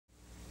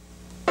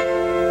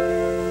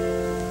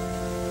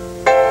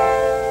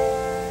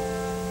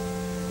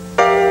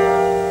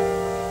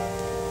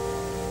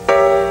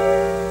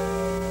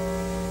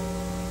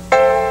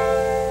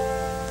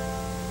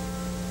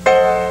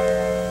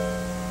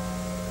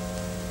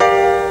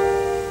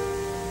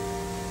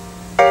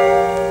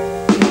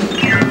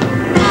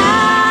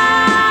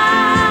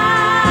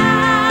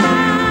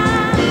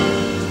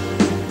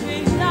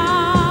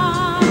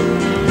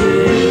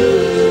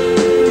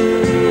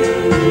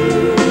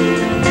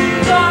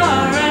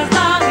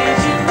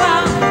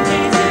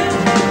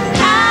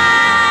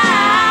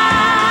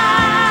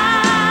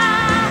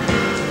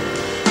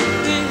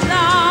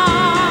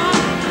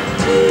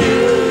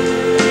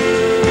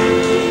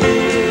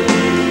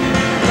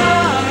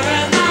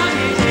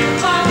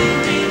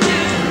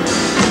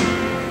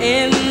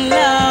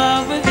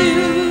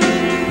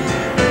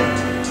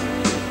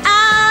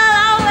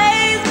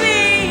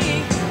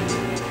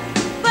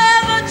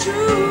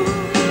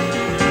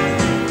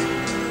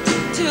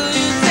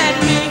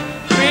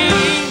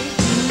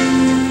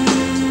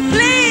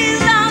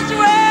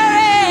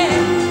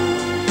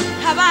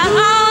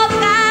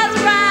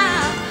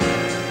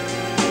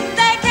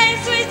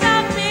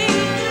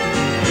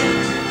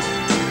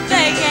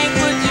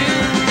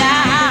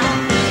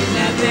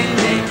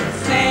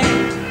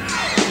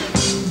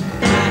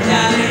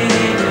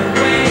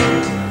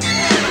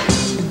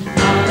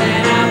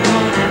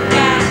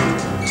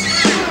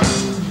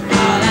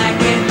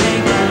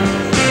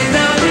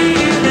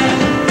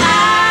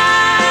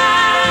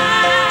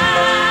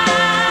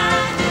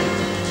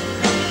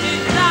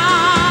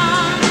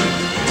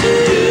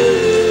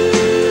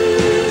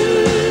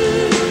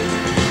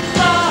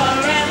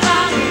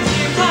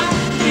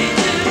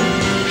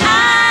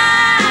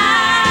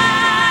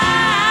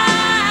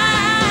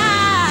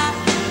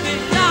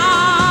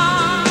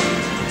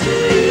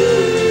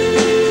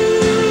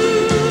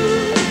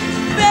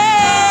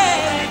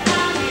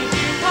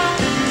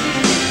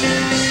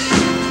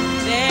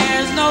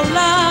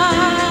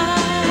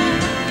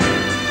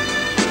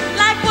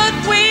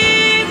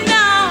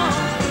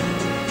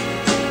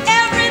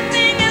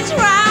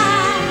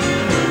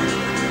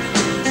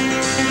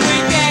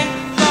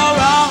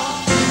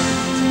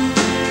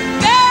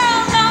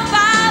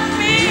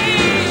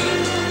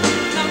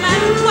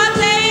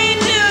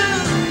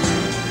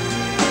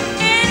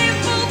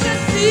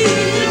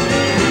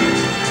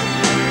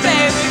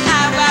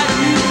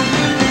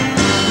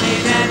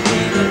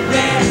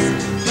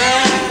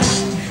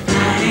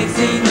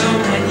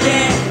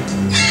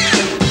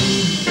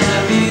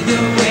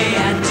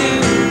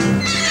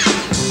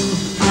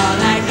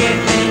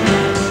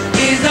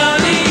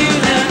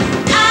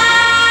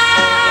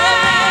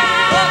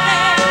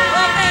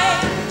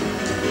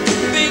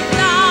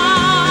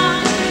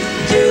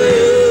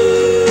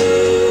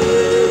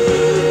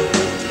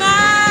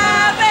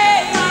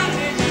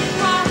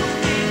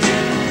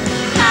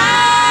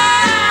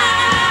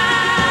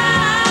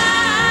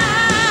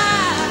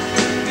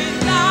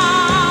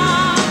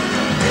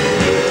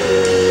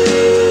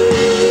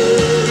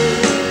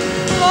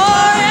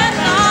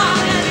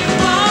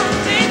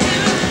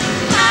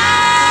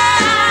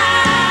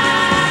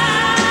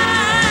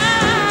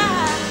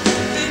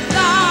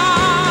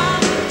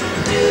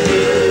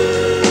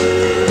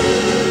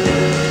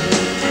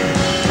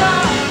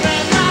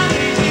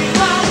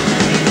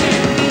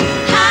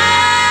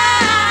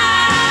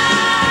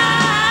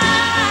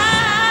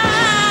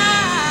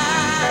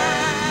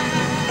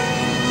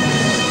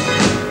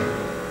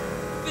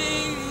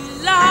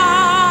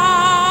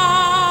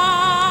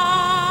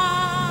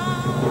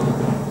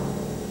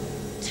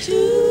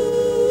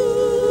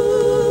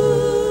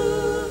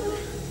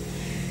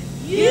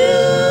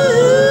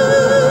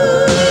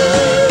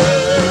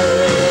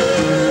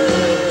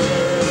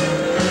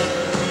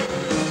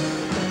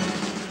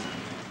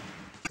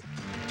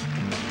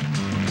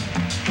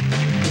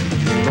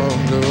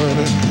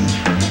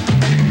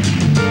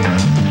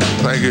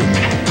Thank you.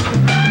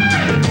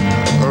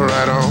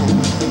 Right on.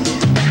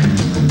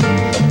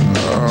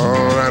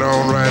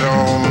 Right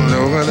on,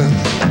 doing it.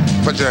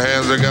 Put your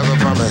hands together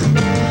for me.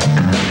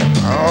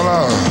 Hold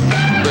on,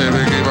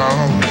 baby, keep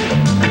on.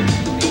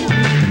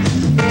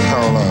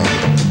 Hold on.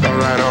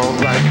 Right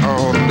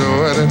on,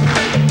 doing it.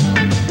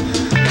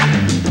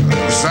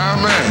 Sound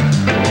man,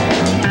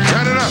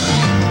 turn it up.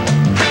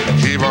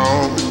 Keep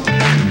on.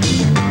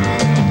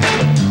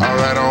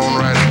 Right on,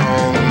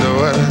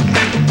 doing it.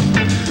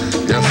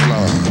 Yes,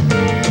 Lord.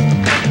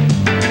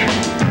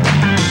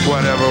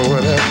 Whatever.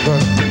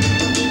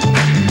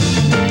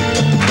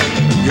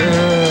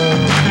 Yeah,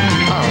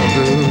 I'll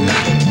do.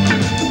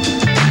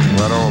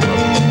 Right on.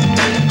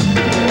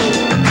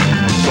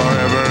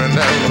 Forever and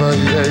ever,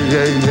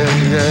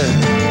 yeah.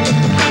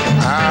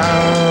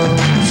 I'll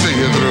see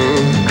you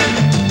through.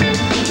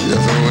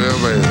 Yes, I will,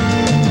 baby.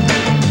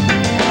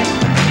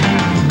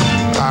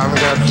 I've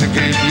got to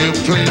keep you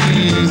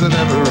pleased in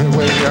every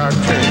way I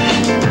can.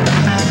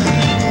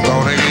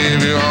 Gonna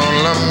give you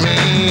all of me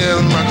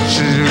as much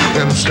as you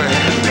can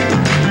stand.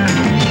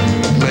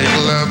 Make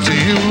love to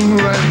you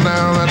right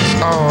now, that's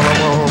all I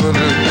wanna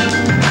do.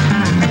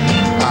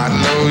 I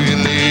know you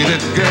need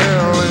it,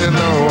 girl, and you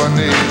know I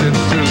need it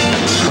too.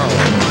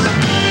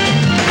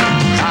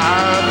 I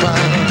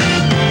found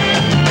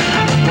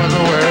what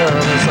the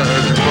world is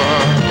searching for.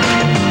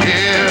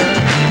 Yeah,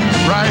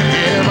 right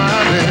here, my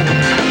dear.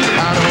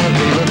 I don't have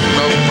to look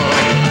no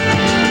more.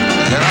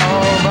 And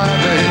all my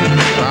days,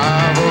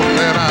 I hope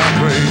and I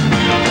pray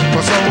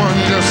for someone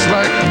just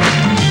like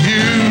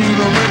you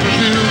to make me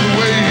feel the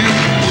way you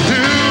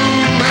do.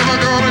 Never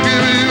gonna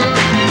give you up.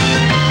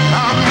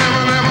 I'm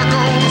never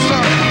gonna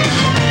stop.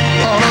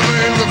 All the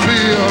things I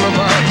feel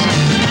about you,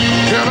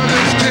 girl, I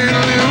just can't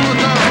live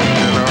without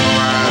you.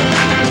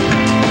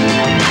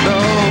 No,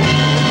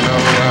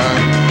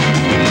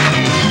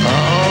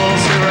 I'll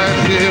stay right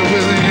here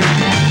with you.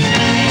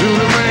 Do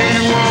the thing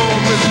you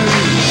want me to,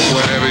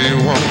 whatever you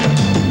want.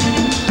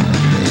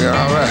 Yeah,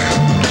 all right,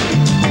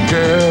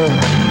 girl,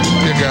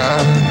 you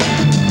got it.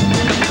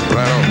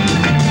 Right on.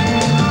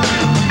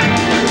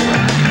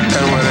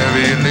 And whatever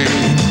you need,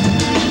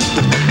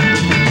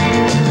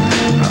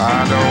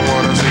 I don't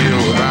want to see you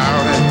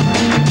without it.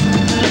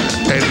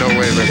 Ain't no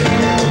way, baby,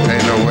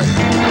 ain't no way.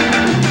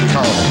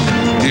 Cause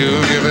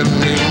you've given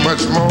me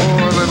much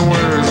more than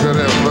words could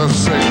ever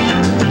say.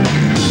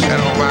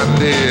 And oh my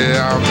dear,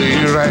 I'll be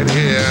right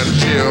here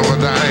until my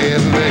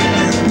dying day.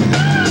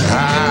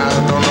 I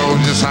don't know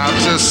just how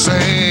to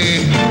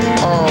say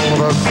all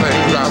the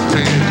things I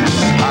feel.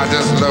 I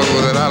just know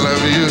that I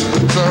love you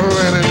so,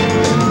 and it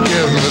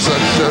gives me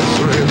such a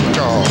thrill.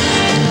 Cause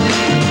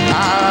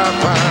I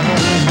find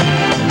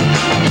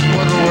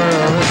what the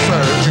world is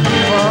searching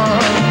for.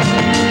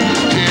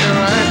 Here,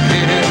 right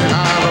here,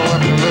 I don't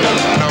have to look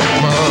no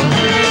more.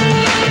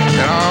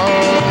 And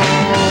all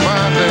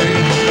my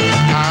days,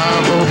 I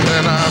hope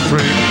and I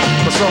pray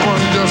for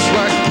someone just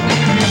like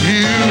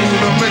you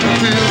to make me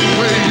feel the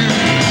way you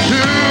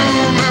do.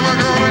 Never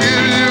gonna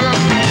give you up.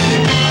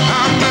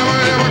 I'm never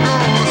ever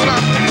gonna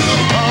stop.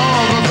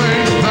 All the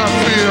things I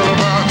feel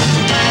about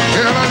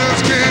you, and I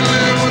just can't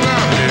live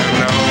without you.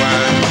 No,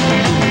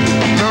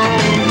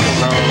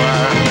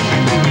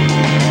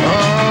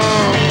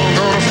 I'm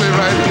gonna stay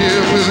right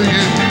here with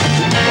you.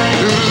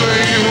 Do the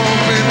thing you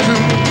want me to.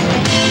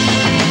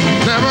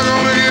 Never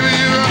gonna give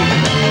you up.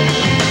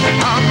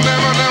 I'm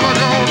never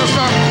gonna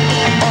stop.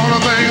 All the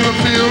things I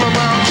feel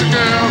about you,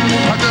 girl,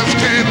 I just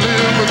can't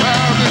live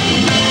without it.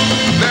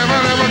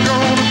 Never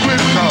gonna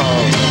quit,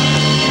 cause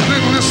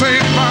this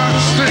ain't my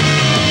stick.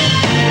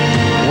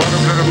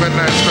 Welcome to the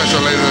Midnight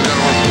Special, ladies and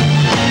gentlemen.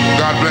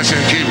 God bless you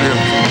and keep you.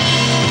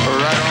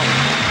 Right on.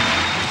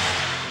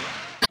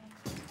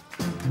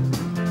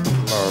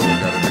 Oh, we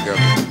got it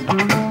together.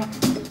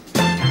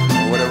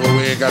 Whatever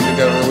we ain't got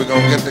together, we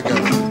gonna get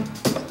together.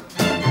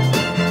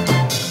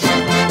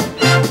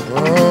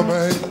 Oh,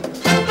 baby.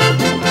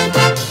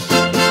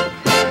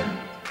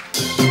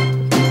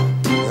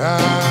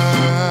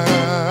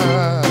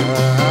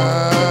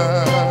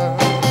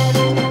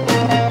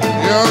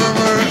 You're the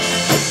first,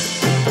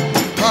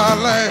 my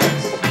last,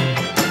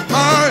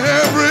 my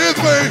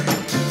everything.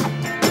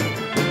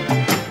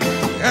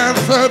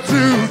 Answer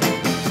to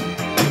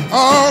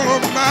all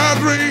of my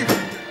dreams.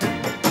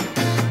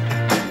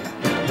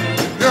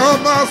 You're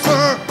my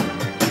sun,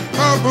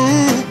 my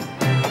moon,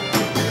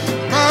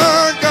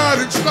 my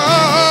guiding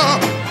star.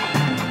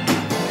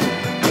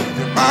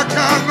 You're my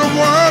kind of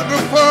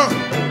wonderful.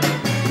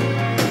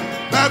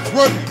 That's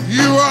what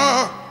you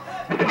are.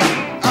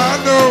 I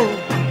know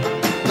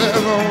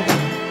there's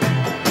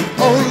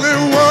only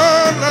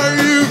one like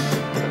you.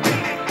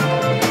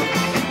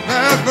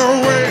 There's no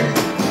way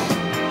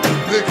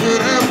they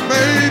could have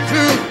made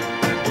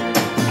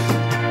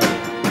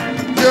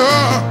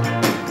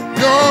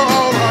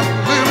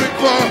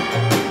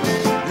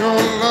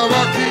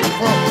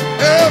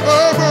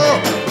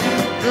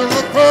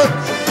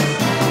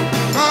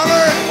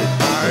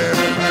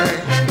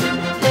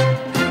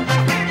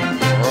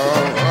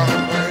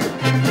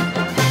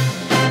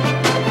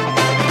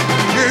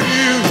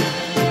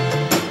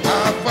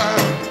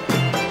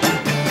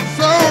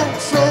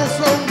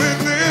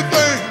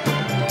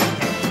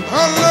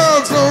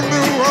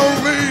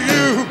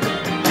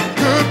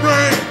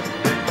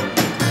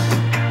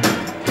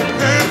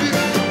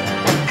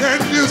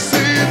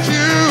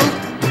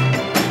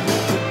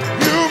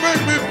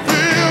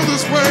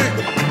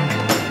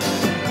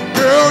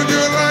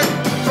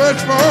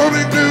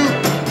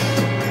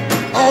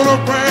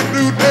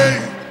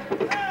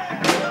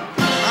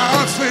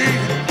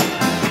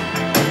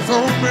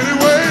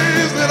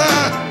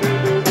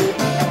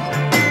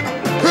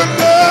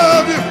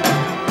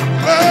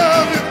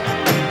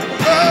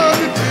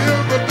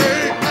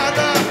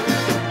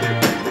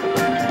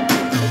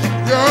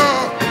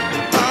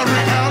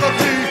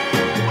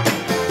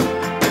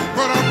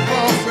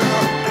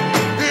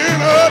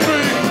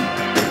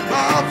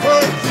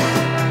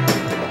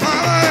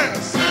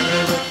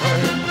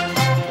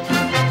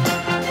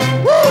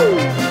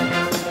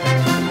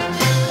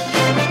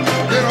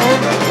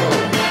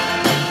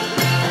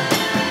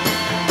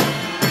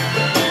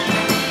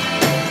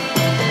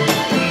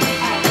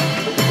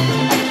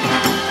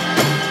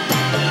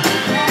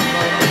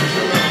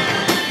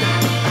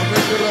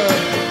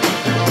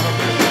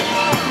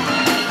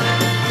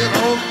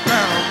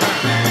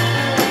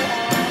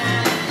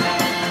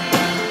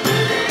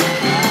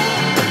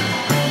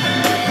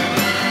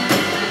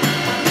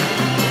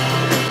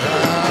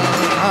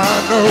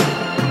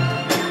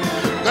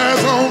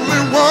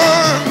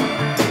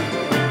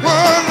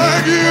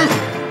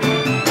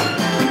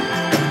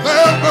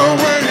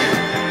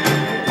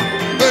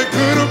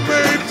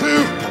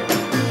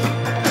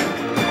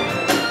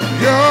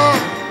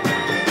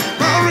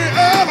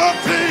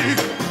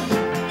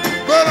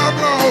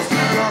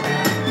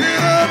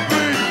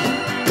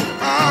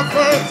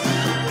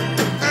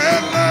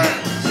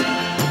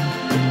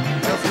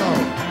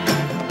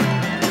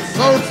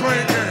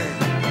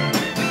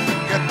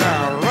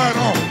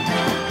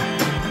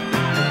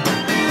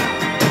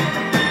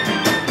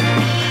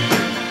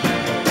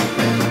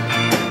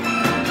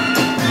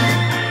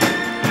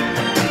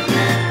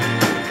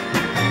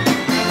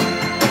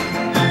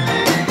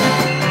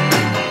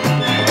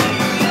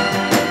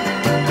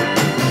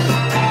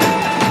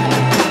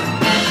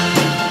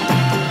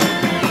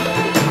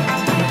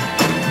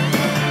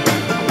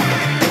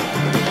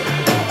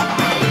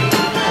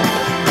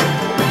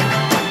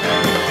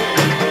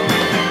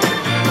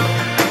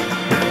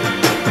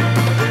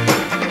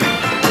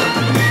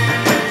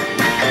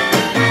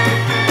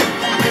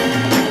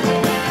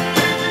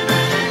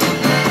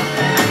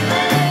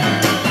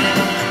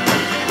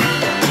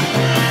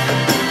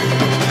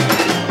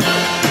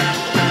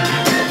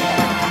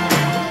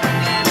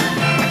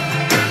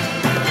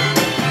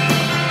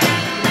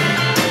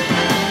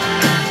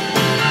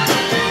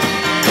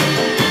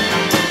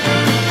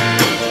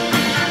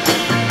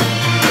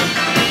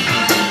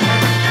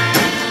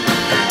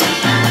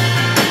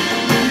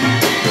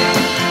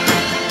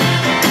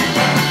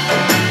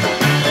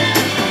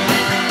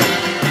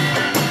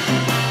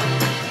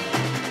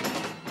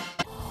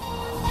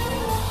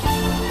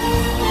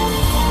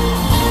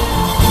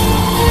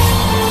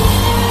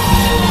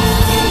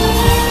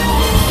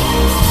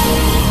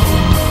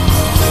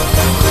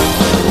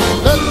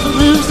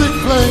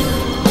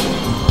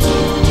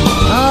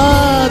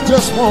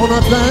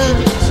wanna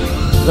dance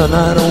the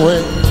night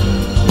away.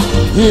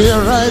 Here,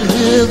 right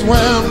here's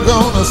where I'm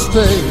gonna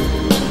stay.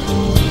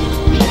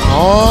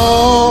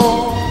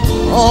 All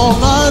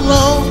night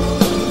long.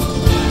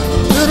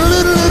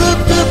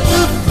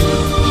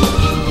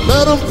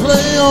 Let them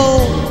play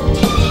on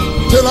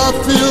till I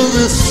feel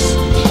this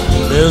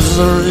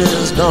misery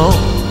is gone.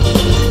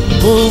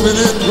 Moving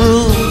and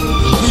groove,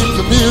 keep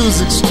the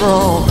music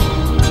strong.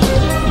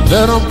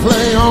 Let them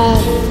play on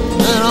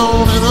and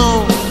on and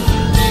on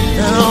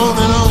and on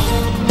and on.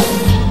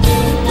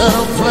 Let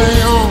them play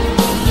on.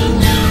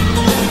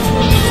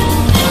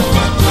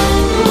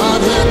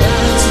 Out here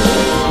dancing,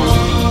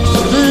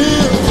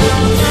 still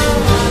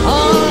I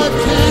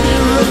can't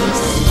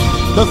erase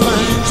the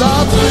things I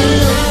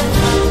feel,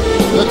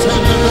 the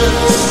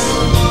tenderness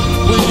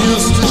we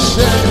used to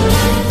share.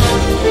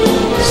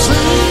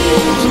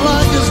 Seems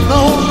like it's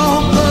no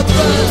longer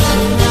there.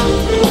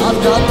 I've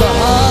got to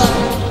hide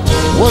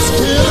what's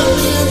killing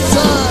me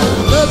inside.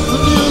 Let the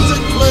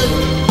music play.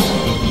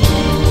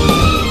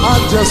 I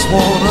just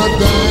wanna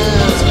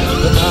dance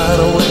the night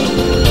away.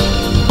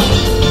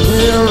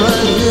 Here,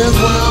 right here's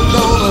where I'm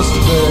gonna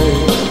stay.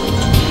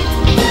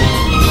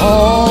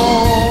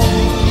 All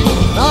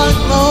night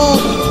long.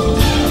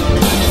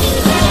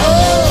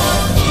 Oh,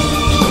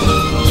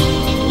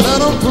 let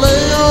them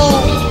play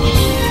on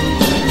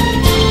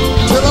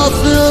till I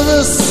feel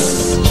this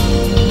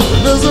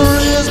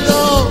misery is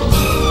gone.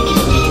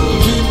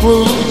 Keep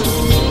moving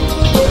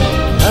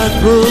and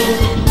groove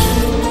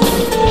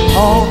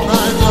all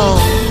night long,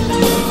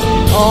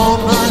 all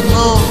night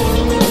long.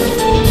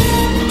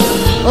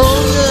 Oh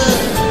yeah,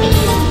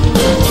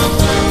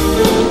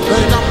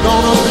 think I'm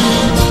gonna be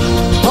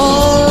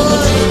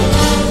alright.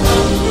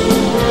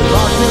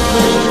 Rocking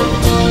me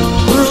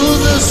through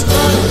this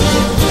night.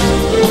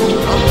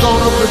 I'm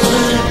gonna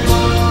pretend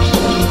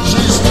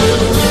she's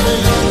still with me.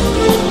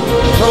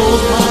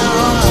 Close my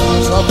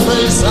eyes, her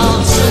face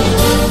I'll see.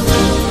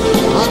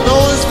 I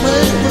know it's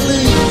make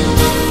believe.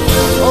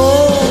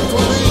 Oh,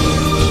 for me,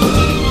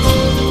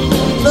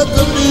 let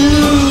the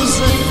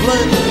music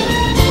play.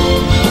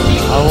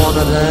 I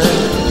wanna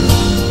dance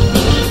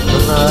the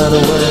night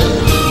away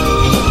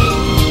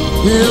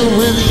here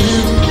with you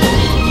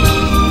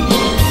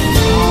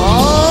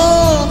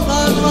all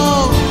night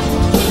long.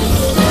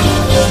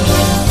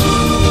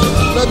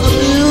 Let the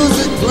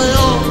music play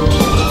on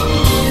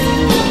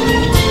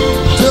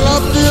till I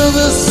feel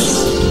this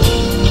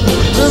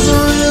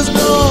misery is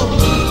gone.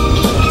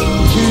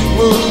 Keep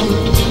moving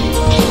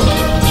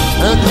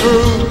and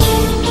groove.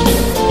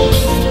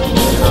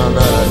 I'm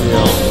out here on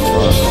the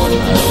front one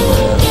night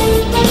away.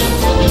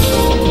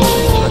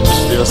 I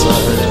just feel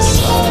something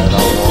inside. I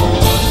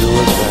wanna do a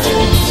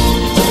dance.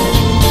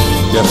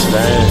 Just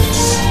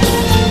dance,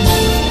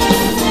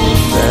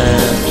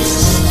 dance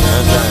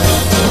and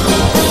dance.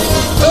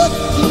 Let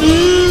the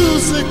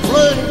music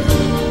play.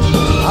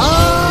 I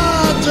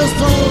just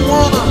don't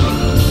wanna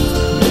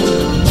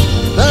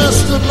dance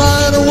the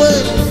night away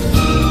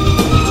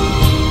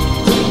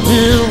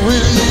here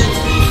with you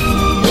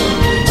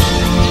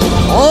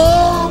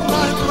all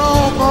night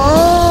long,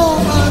 all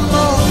night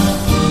long.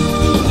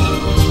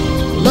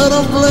 Let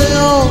them play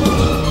on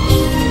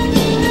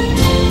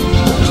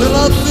till I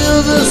feel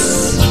this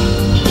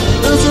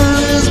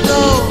misery is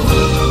gone.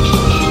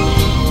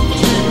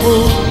 Keep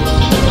moving,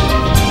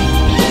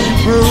 keep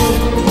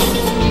grooving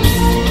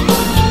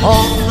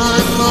all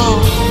night long.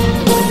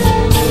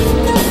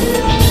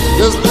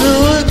 Just do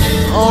it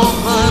all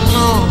night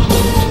long,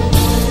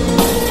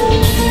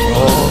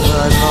 all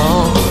night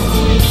long,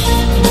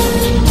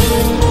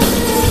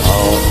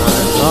 all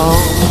night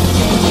long.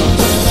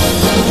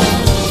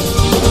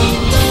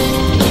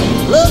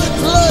 Let it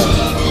play.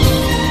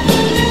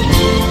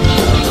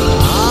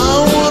 I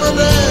wanna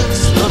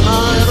dance the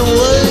night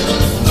away.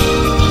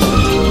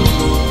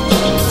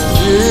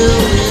 Here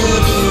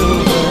with you,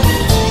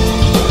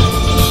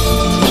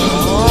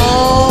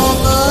 all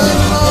night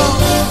long.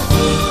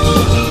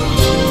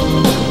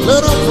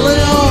 Let them play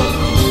on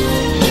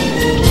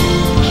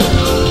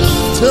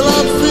till I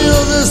feel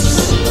this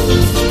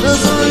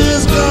misery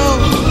is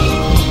gone.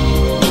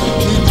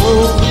 Keep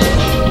moving,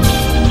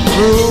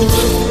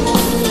 grooving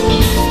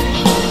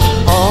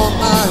all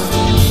night,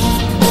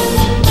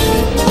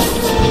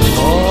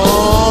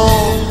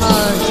 all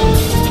night.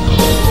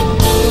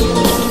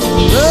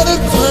 Let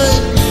it play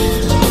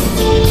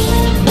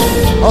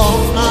all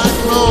night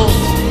long.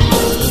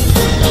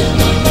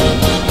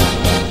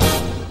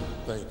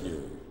 Thank you.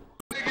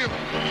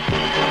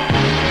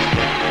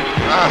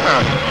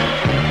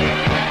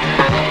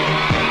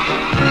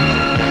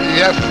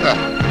 Yes, sir.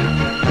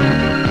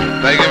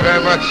 Thank you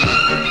very much.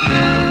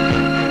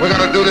 We're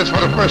going to do this for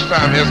the first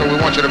time here, so we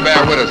want you to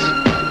bear with us.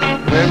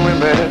 When we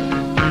met,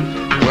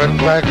 went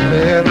black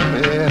lead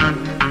bed.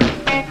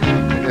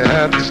 You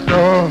had the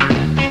store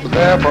was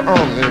there for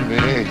only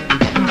me.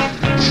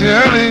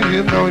 Surely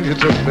you know you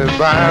took me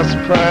by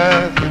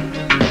surprise.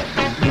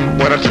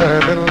 When I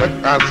turned and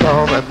looked, I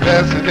saw that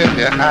message in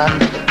your eye.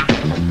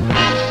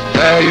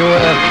 There you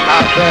were,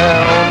 out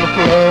there on the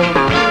floor.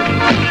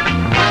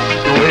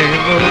 The way you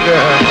moved,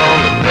 girl,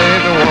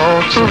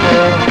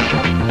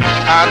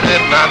 I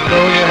did not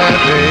know you had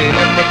me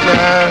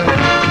hypnotized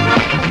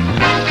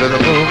to the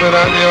movement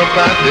of your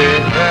body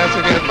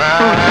dancing in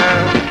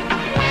mine.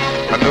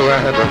 I knew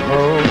I had to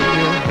hold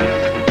you,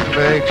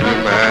 make you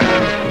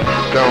mine.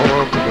 Don't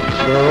want to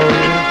control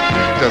you,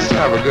 just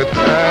have a good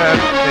time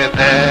in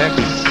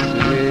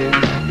ecstasy,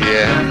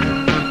 yeah.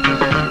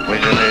 When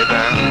you lay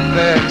down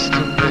next to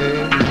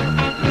me,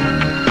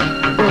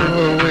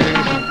 ooh,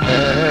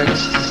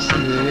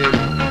 ecstasy.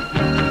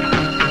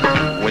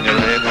 When you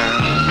lay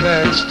down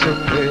next to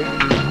me,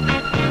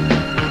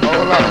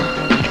 oh Lord,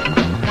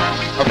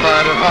 I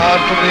find it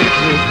hard for me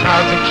to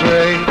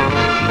concentrate.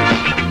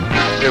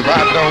 If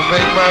I don't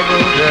make my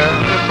move, then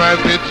it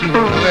might be too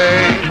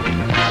late.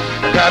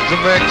 Got to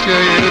make sure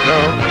you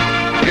don't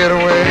get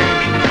away.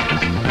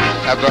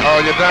 After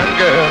all you done,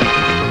 girl,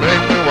 to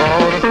make me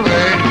wanna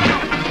stay.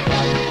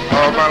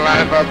 All my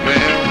life I've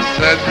been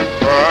searching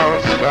for a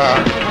star.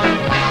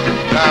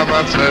 Now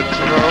I'm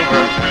searching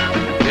over.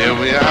 Here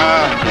we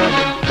are,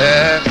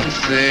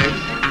 ecstasy,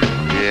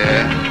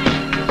 yeah.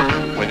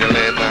 When you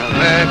lay down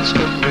next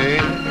to me,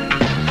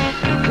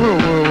 woo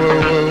woo woo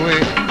woo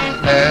woo,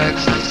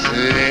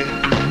 ecstasy,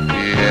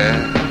 yeah.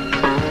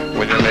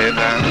 When you lay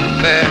down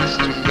next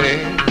to me,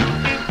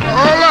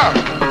 hold up,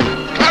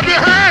 clap your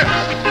hands.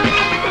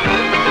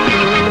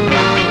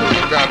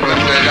 God bless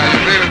you. How you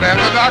feeling there,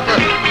 the doctor?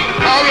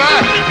 All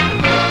right.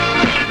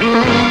 Ooh,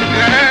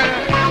 yeah.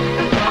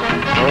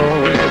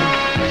 Oh, yeah.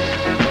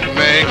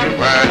 Make it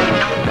right.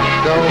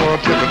 Don't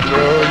want to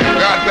control you.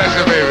 God bless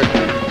you, baby.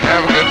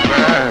 Have a good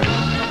time.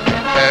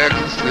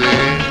 Ecstasy,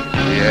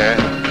 yeah.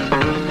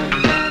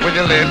 When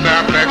you lay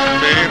down next to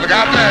me, look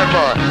out there,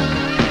 boy.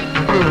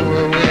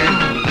 Ooh,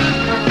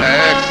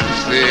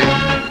 ecstasy,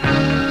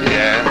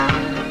 yeah.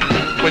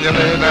 When you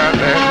lay down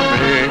next to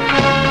me.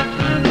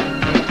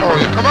 Oh,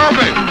 yeah, come on,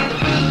 baby.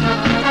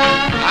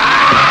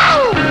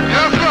 Ow!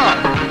 Yes, sir.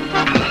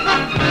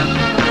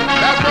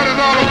 That's what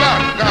it's all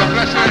about. God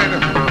bless you, ain't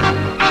it?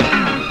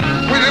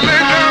 When you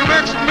lay down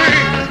next to me,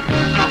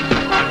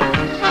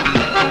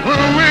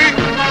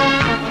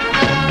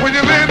 when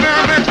you lay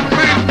down next to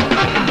me,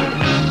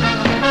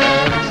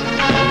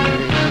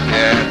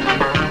 yeah.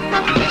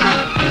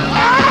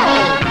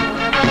 Oh!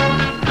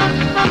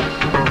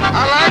 I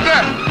like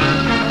that.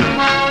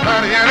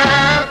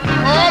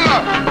 Hold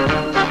up.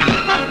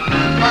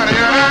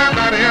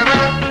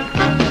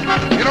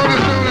 You know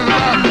this tune is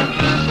about?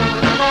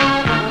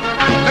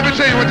 Let me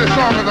tell you what this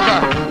song is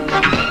about.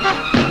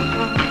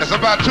 It's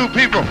about two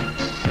people.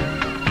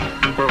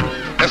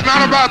 It's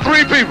not about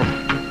three people.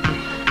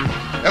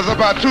 It's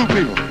about two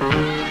people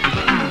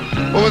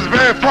who was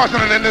very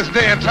fortunate in this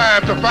day and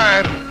time to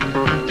find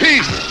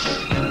peace,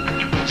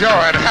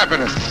 joy, and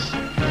happiness.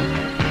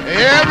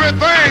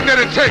 Everything that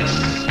it takes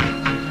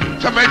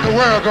to make the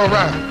world go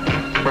round.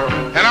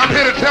 And I'm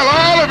here to tell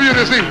all of you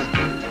this evening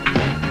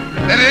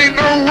that there ain't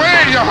no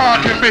way your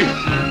heart can beat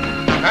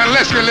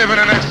unless you're living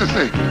in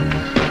ecstasy.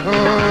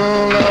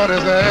 Oh, Lord,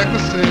 it's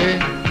ecstasy.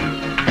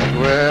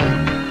 Well,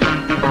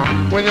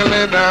 when you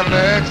lay down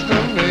next to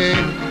me,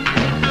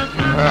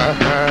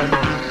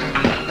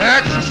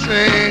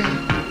 ecstasy.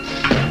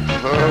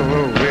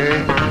 Oh,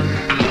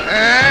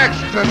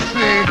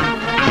 ecstasy.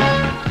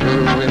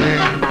 Oh,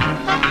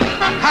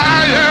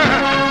 higher.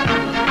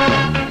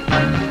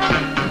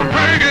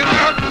 Bring it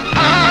up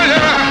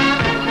higher.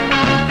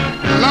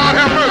 Lord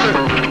have mercy.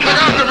 Look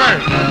out the man.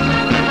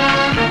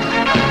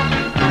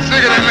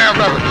 Sing it in there,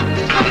 brother.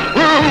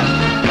 Woo.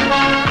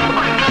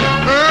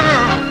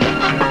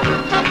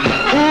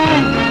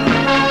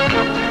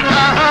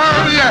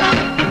 Yeah.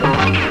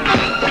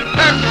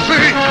 Let's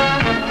see.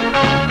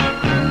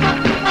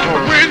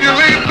 When you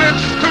lay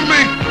next to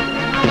me,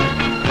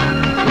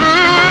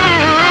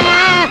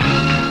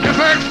 it's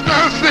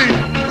ecstasy.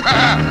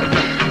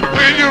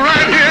 When you're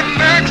right here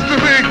next to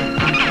me,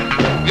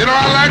 you know I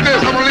like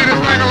this. I'm gonna leave this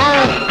thing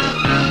alone.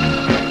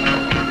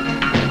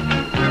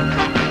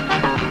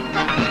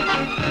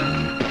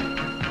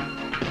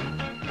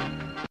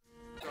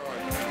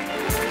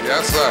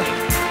 Yes, sir.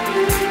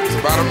 It's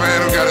about a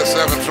man who got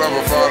himself in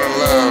trouble falling in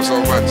love so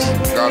much.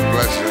 God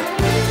bless you.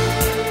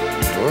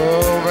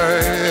 Oh,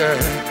 man, yeah.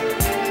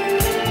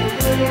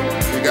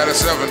 He got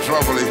himself in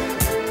trouble. He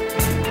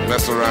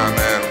messed around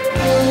there.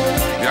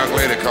 Young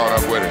lady caught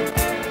up with him.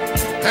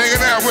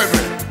 Hanging out with me.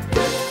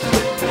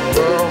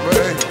 Oh,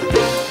 man.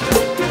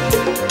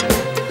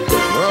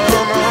 Oh,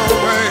 no,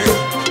 man.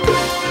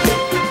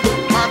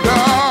 My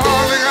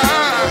darling, I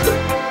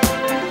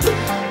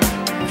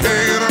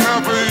can't get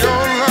enough of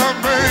your love,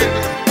 baby.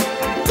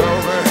 Oh,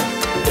 man.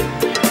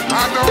 I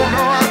don't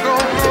know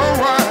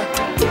why.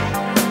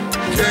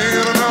 Can't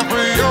get enough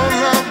of your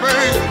love,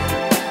 baby.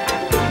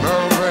 No,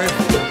 baby.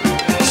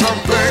 Some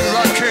things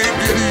I can't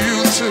get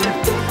used to,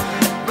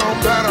 no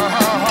matter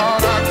how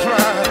hard I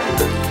try.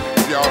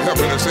 Y'all help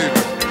me this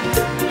evening.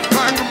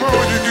 Like the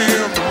more you give.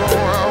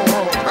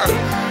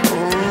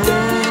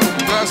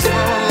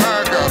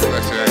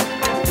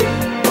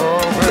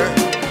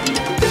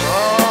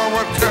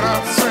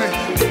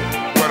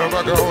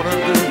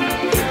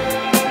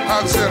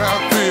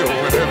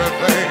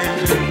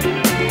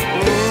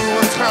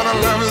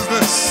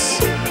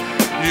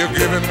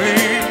 giving me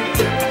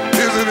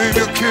isn't in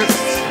your kiss,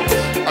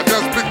 or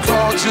just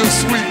because you're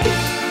sweet.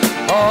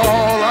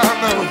 All I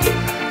know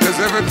is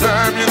every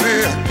time you're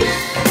near,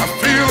 I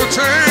feel a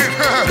change.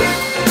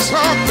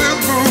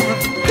 Something's moving.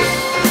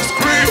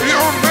 Scream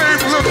your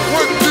name, look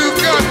what you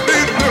got me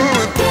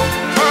doing.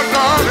 My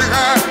darling,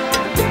 I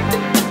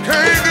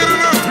can't get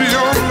enough of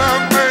your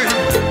love, baby.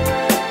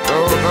 No,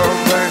 no,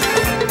 baby.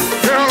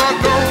 Girl, I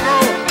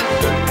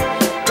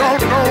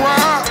don't know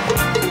why.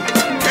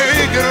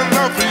 Can't get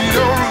enough of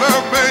your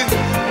love, baby.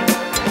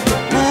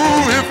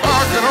 Ooh, if I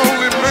could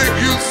only make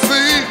you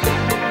see,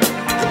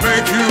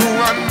 make you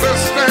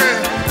understand.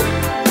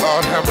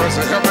 Lord have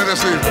mercy, help me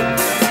this evening.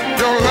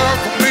 Your love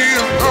for me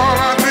is all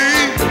I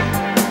need.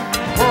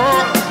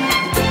 More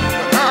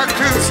than I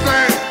can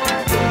stand.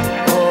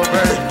 Oh,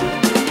 baby.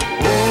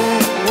 Ooh,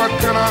 what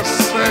can I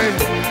say?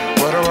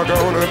 What am I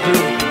gonna do?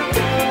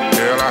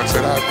 Girl, I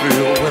said I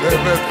feel when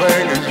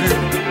everything is you.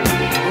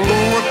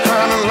 Ooh, what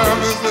kind of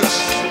love is this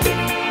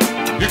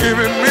you're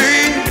giving me?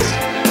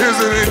 Is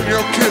it in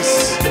your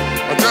kiss,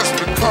 or just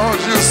because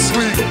you're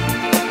sweet?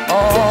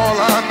 All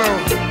I know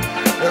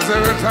is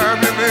every time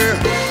you're near,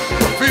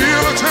 I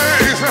feel a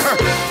change.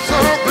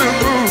 Something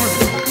moving.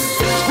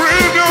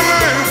 Scream your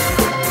name.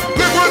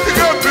 Look what you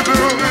got to do.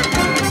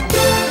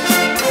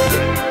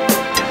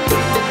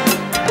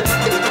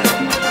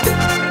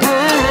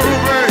 Ooh,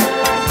 babe.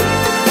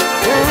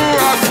 Ooh,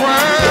 I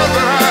swear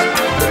that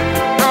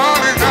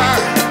darling, I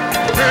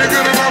can't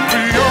get enough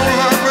of your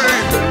love,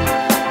 babe.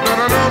 No,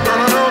 no, no, no,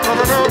 no, no,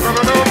 no, no, no,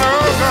 no, no, no.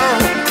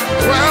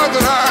 Swear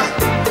that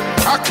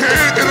I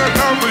can't get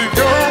enough of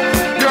your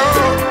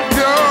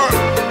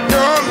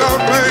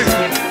love, babe.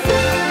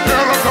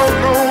 Girl, I don't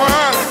know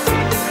why.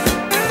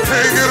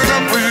 Can't get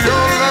enough of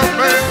your love,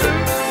 babe.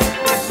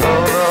 No,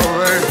 no,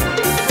 babe.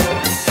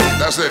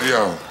 That's it,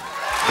 y'all.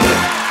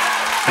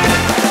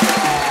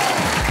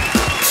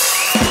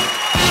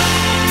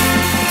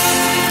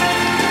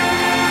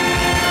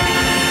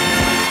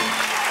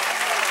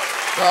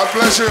 God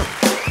bless you.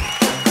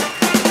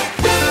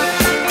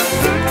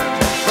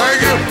 Thank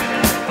you.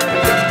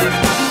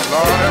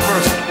 Lord have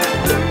mercy.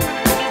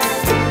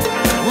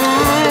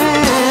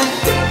 Ooh,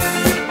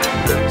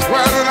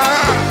 swear that I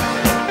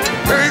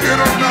can't get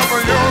enough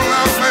of your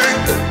love,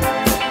 babe.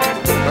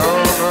 No,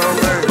 no,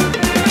 babe.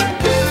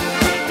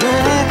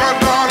 Ooh, my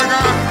darling, I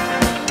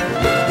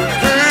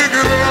can't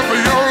get enough of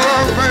your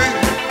love, babe.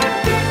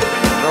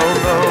 No,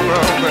 no, no,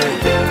 babe.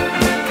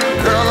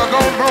 Girl, I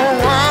don't know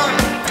why.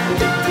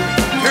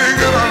 Can't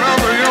get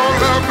enough of your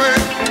love,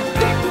 babe.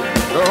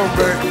 No,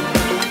 babe.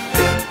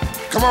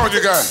 Come on,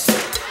 you guys.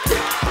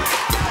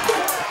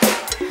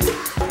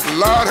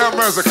 Lord have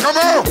mercy. Come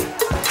on.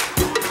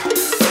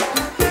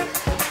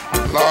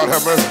 Lord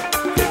have mercy.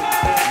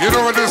 You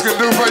know what this can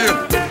do for you?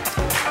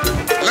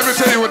 Let me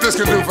tell you what this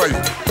can do for you.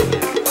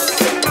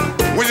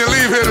 When you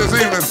leave here this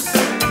evening,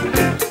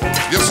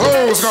 your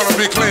soul's gonna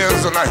be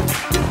cleansed tonight.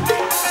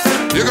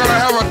 You're gonna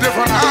have a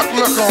different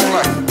outlook on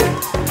life.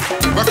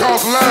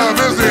 Because love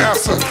is the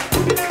answer.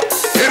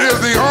 It is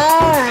the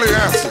only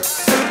answer.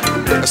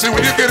 And see,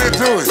 when you get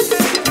into it,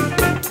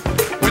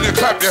 when you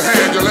clap your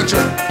hands, you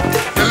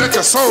let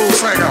your soul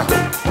sing out.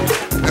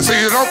 And see,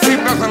 you don't keep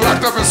nothing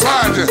locked up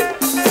inside you.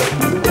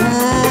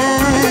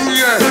 Ooh,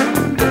 yeah.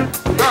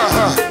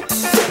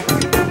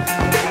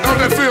 Don't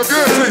that feel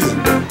good to you?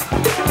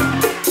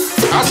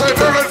 I say,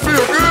 don't that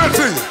feel good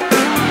to you?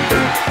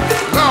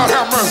 Lord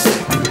have mercy.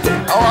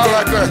 Oh, I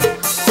like that.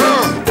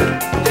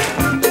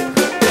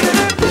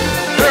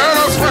 Girl,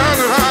 I swear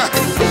that I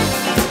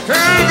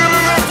can't get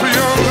enough of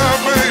your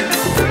love, babe.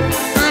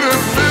 Did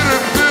it.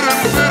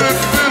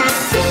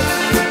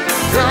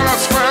 Girl, I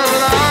swear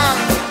that I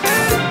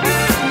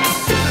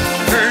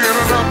can't get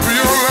enough of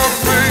your love,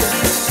 babe.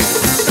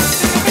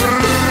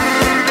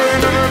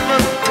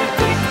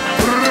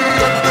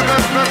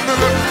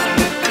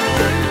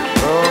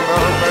 Oh, no,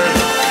 babe.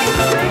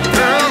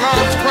 Girl, I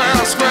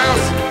swear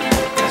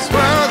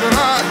that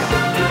I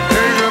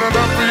can't get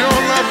enough of your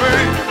love,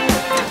 babe.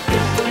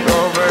 No,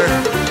 babe.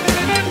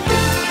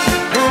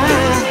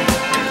 Ooh,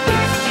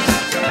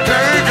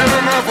 can't get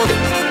enough of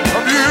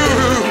you.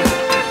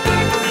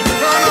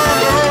 No.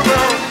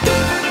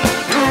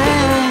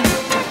 Ooh,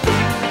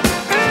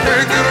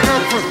 can't get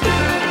enough of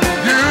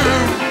you.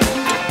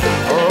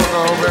 Oh,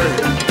 no, babe.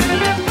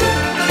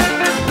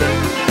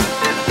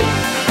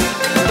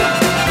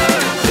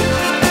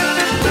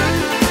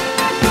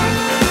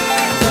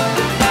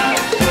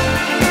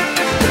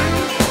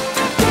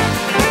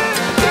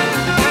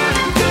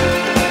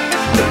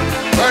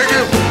 Thank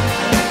you.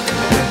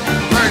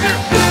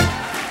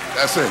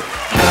 That's it.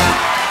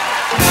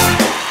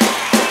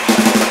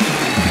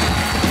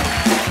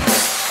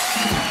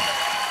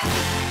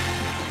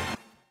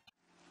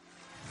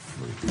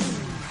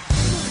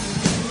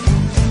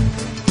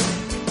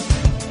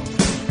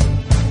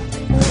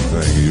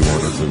 Anything you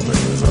want to do,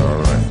 baby, it's all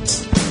right.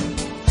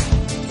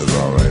 It's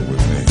all right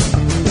with me.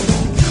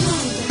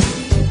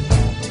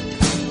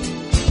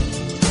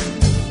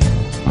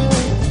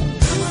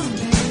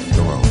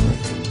 Come on, baby.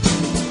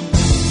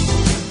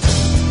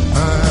 I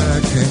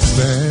can't stay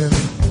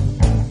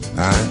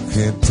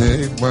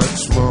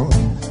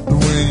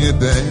way you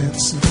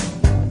dance,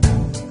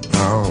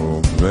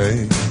 oh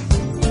baby,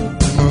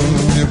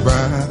 move your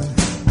body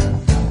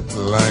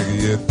like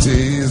you're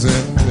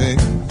teasing me.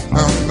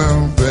 Oh no,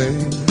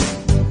 baby,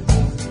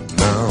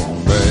 no,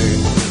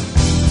 baby.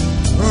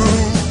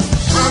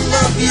 I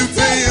love you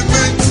day and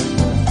night.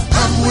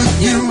 I'm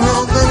with you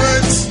on the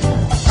nights.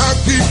 I'll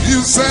keep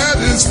you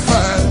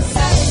satisfied.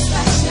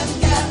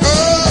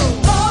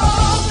 Oh,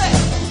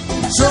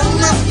 so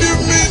if you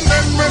mean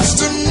that much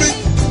to me,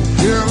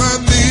 girl, I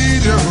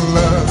need your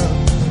love.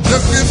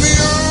 Just give me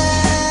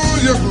all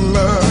your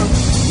love.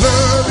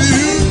 Love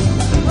you,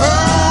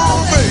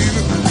 oh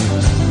baby.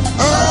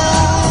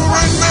 Oh,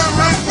 right now,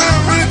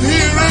 right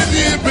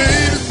here,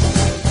 baby.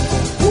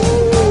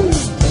 Woo.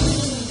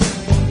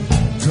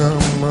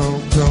 Come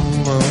on,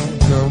 come on,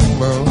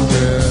 come on,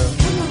 yeah.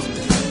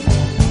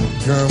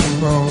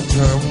 Come on,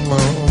 come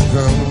on,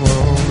 come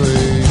on,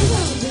 baby.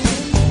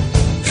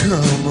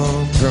 Come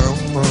on,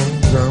 come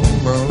on,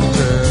 come on,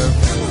 yeah.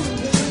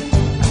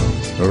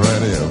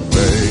 Right here,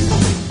 baby.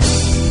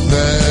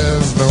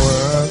 There's no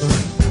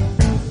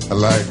other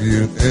like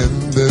you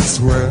in this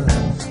world.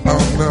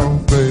 Oh no,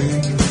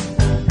 baby.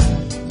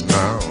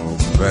 No,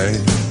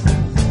 baby.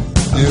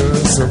 You're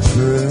so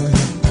good.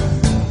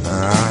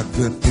 I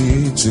could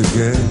eat you,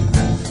 girl.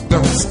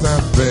 Don't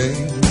stop,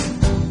 baby.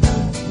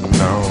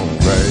 No,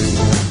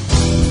 baby.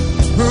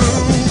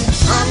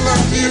 I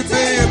love you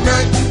day and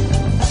night.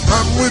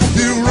 I'm with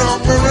you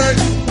wrong or right.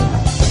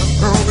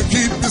 I'm gonna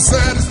keep you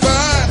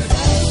satisfied.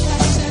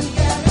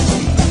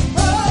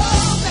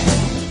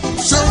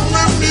 Show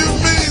love you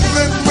mean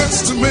that much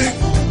to me.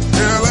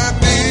 Girl, I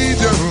need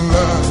your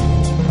love.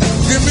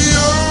 Give me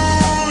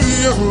all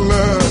your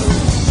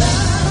love.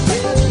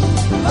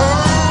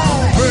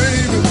 Oh,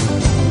 baby.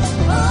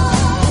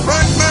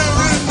 Right now,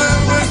 right now,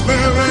 right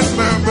now, right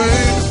now,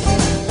 baby.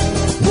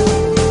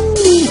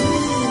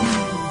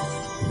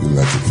 You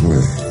like to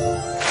play.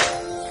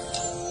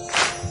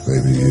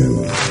 Baby,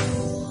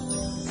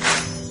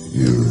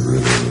 you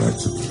really like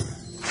to play.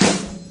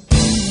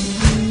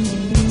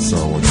 So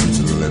I want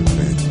you to let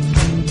me,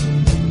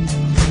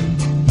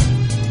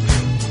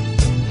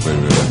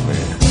 baby, let me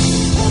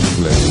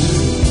play with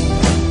you.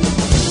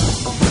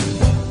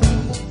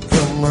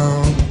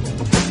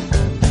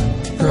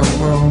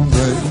 Come on,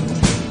 baby.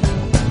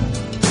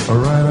 All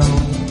right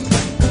on.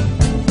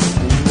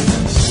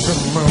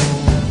 Come on.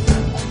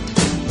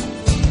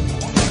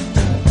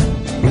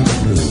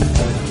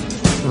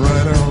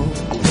 Right on.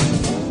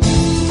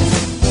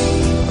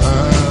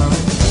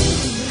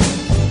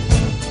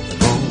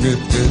 Get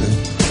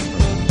it.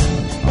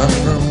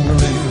 I'm gonna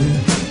leave you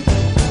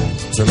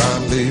till I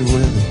leave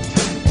with it.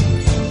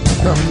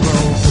 Come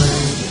on,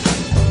 baby,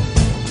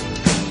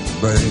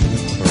 baby.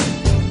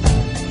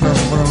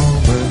 Come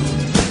on,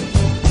 baby.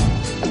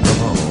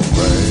 Come on,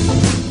 baby.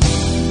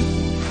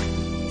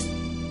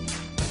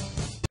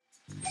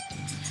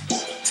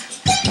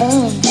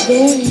 Oh,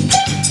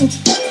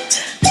 baby.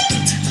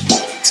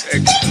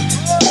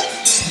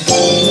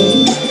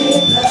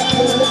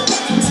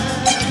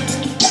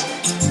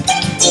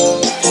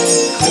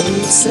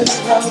 Closer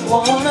than I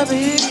wanna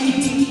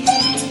be.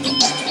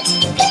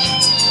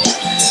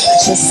 I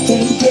just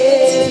can't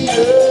get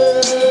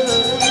enough.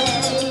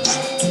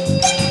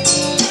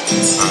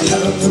 I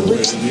love the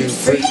way you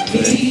freak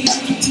me.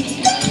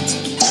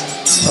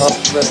 Oh,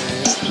 baby.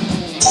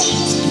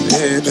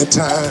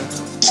 Anytime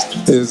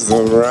is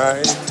the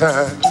right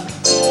time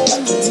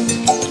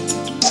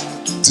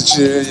to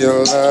share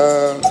your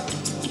love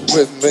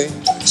with me.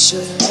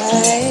 Sure,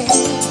 right.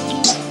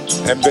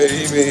 And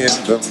baby, in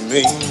the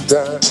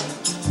meantime,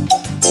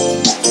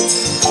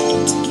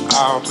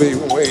 I'll be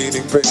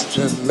waiting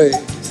patiently.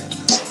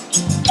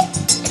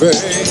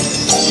 Babe,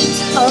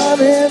 I'm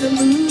in the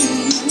mood,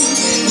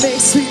 make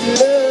sweet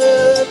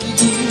love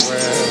to you.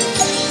 well,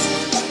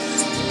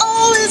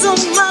 Always on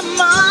my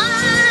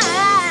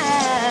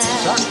mind.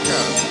 Shaka.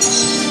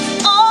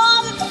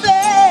 All the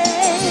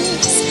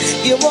things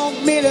you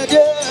want me to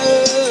do,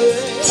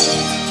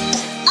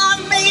 I'll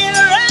make it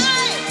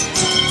right.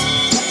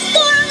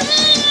 Gonna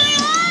make it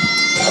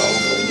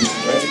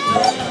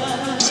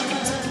right.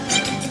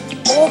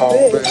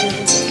 Oh,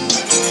 baby,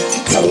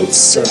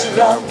 closer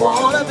I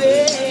wanna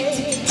be.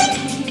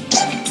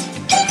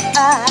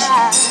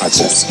 I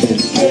just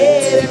can't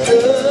get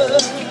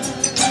enough.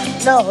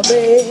 No,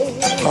 babe.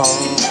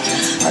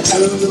 I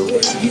love the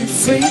way you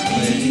freak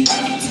me.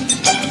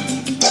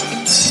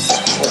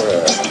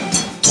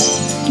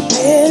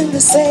 In the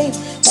same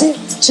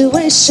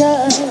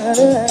situation,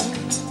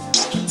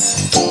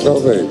 No,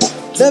 baby.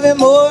 loving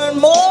more and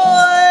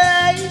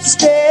more each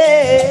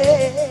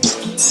day.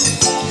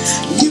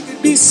 You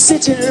could be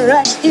sitting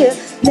right here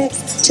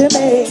next to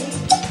me.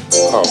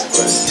 Oh,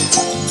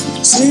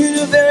 baby.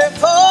 Still very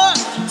far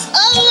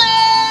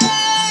away.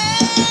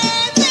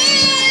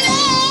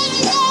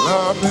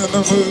 I'm in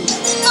the mood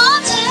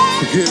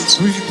to give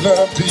sweet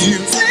love to you.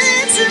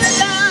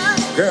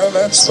 Girl,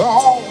 that's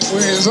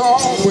always,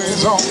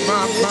 always on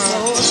my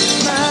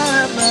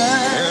mind.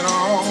 And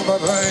all the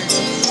things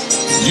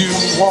you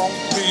want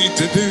me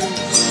to do.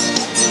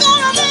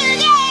 Gonna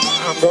make it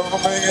gonna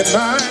make it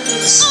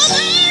nice.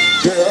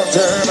 Girl,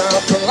 turn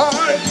out the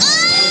lights.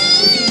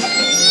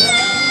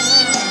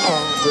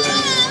 Oh,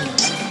 baby.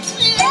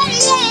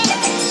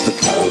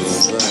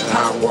 Because I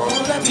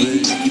wanna be.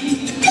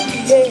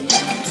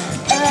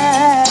 I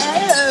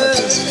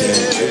just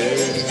can't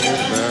get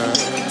enough.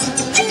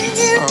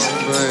 Oh,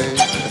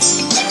 baby.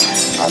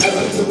 I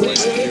love the way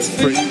you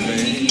freak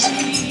me.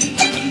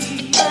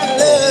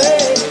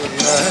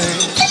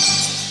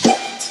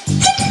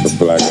 The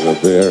blacker the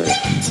berry,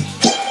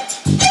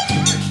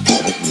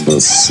 the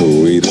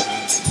sweeter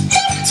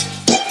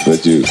the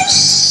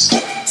juice.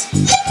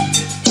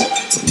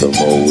 The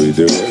more we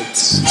do it,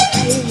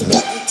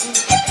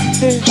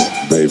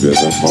 baby,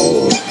 the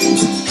more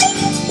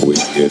we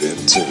get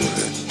into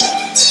it.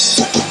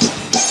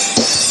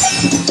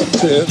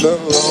 In the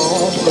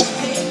long,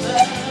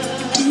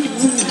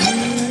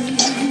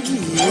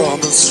 on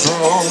the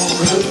strong,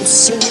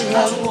 I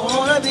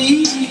wanna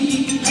be.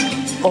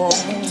 oh,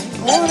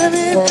 Wanna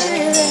be oh.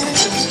 baby.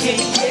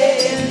 Can't get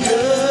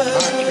enough. I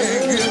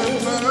can't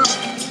get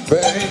enough,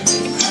 babe.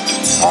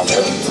 I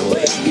love the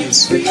way you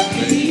treat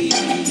me.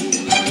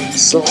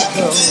 So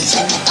come,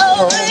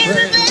 Oh,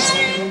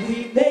 baby, we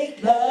make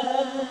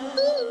love.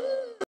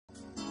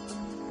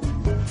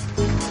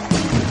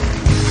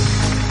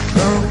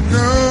 don't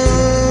go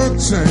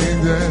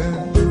changing,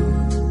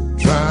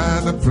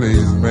 trying to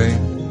please me.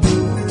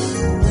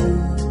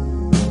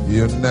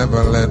 You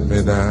never let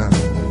me down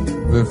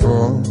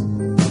before.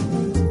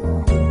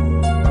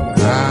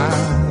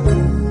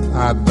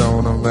 I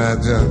don't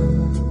imagine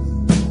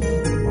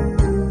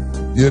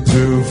you're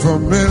too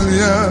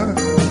familiar,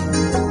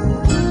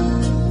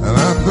 and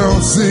I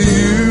don't see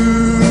you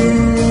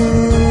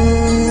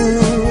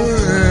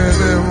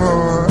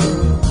anymore.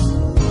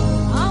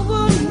 I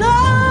will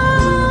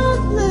not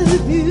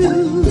leave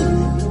you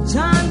in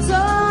times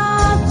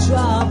of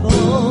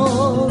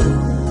trouble.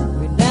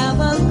 We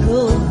never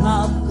could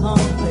have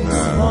come this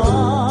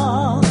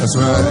far. That's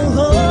right.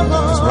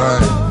 That's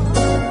right.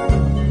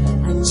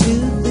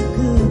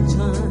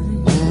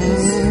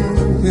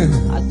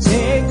 I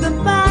take the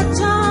bad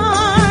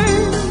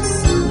times.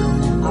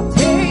 I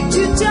paint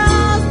you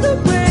just the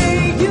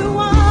way you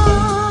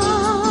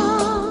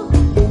are.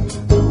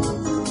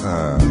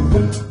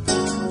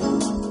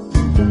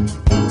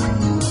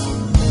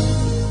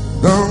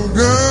 Don't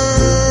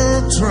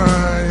go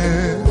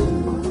trying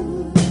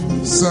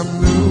some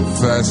new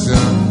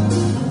fashion.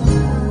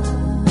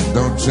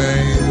 Don't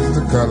change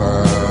the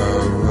color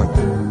of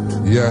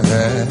your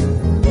hair.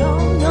 No,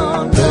 no,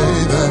 no.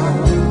 Baby,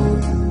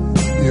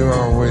 you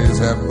always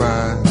have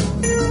my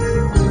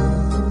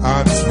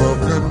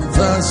unspoken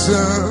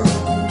passion.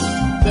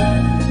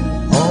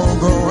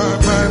 Although I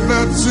might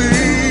not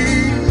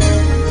seem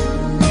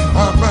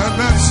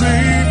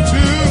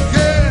to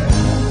care.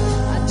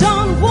 I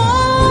don't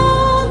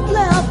want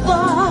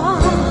clever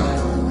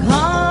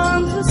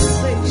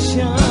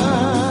conversation.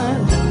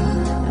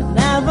 I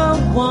never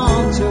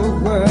want to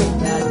work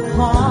that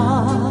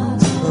hard.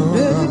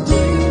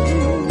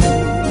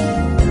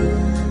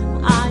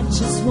 I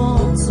just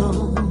want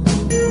someone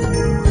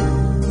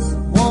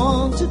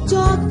to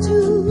talk to.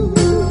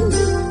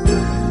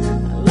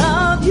 I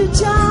love you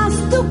just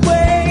the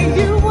way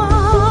you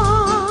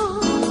are.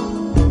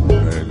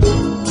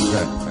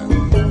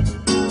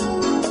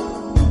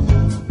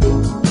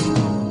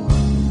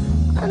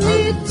 I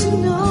need to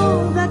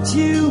know that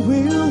you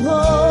will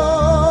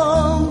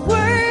always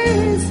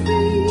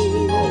be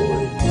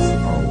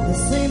the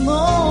same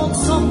old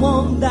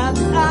someone that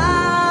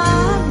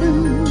I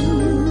knew.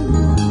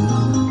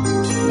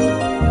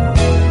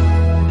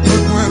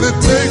 Look when it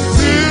takes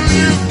till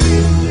you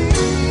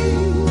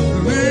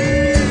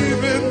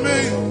believe in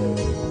me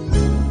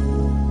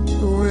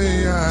the way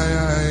I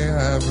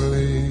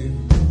believe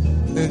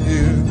in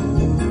you.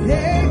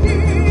 In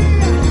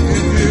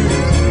you.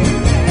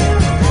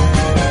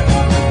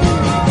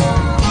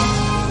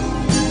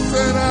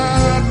 Said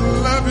I'd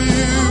love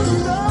you,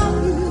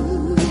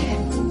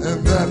 and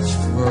that's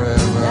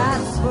forever.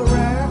 That's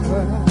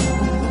forever.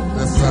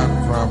 Yes, I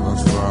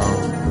promise,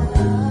 wrong.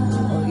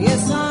 Oh,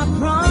 yes, I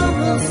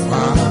promise.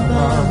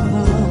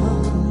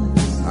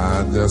 I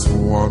just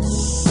want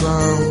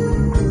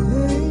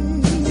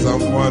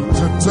someone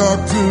to talk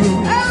to.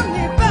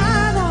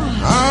 Anybody.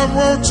 I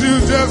want you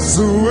just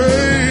the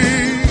way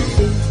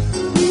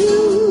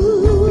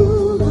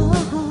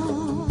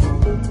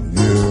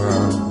You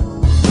are.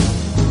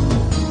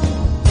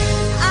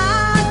 I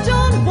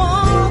don't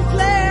want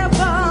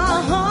clever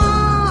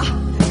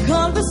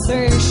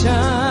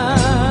conversation.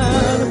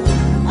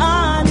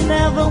 I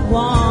never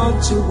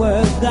want to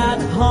work that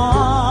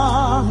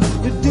hard.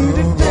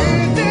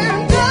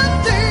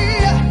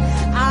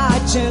 I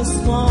just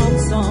want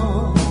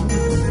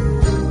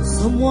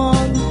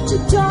someone to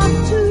talk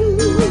to.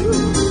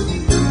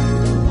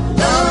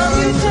 Love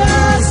you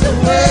just the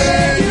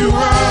way you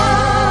are.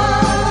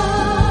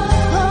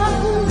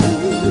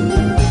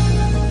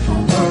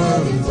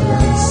 love you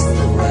just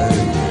the way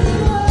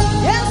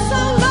Yes, I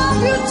love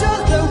you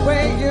just the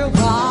way you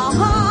are.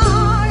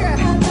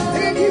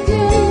 And you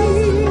do.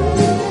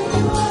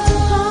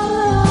 I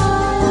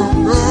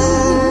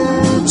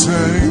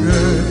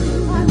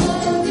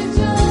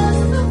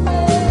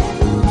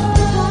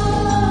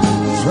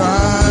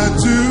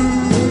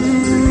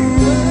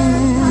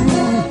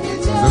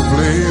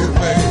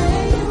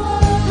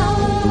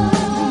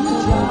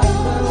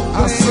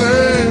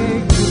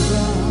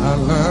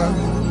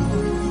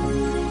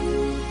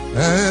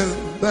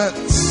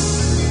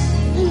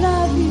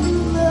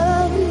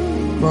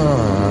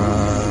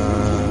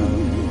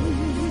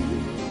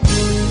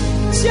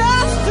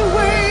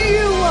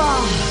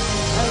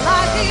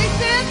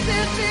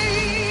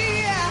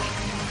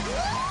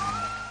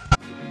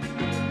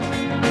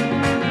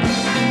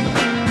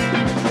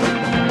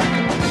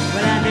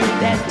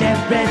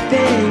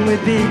everything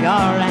would be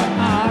alright,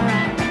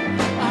 alright,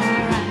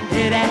 alright.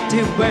 It had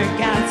to work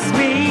out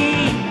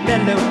sweet,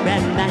 mellow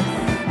and nice.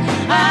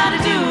 The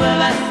two of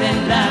us in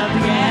love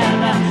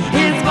together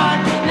is for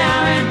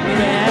now and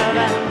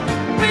forever.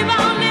 We've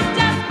only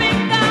just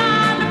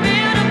begun to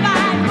build a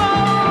fight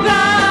for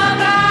love.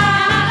 And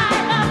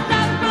I like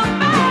us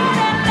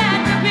provided and let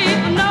the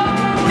people know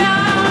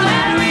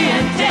that we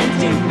intend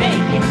to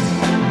make it.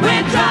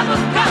 When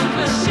trouble comes,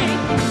 we'll shake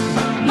it.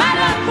 My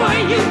love for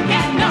you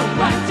can't no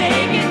one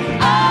take it.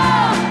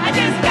 Oh, I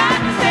just got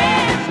to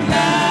say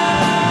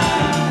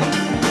love.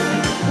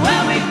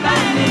 Well, we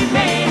finally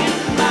made it.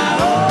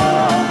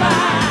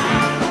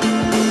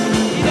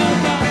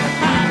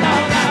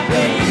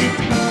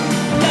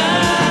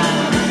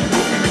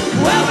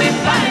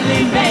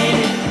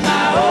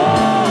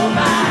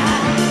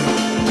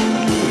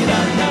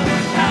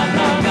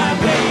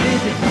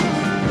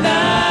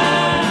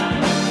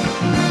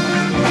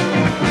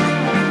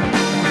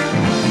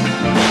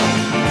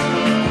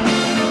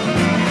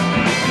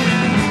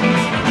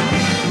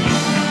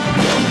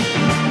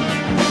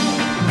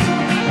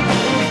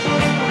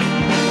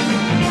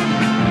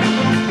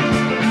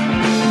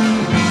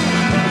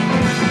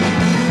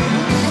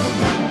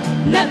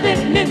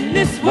 Nothing in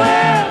this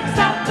world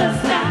stops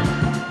us now.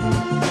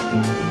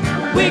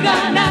 We're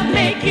gonna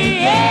make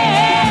it,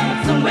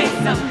 yeah, some way,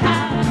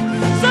 somehow.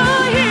 So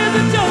here's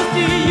a toast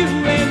to you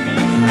and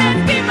me.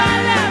 Let's keep our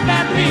love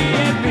happy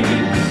and free.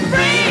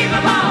 Free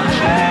from all the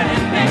hurt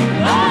and pain.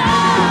 Oh,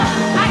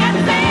 I got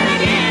to say it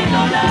again,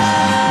 no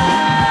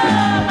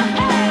love.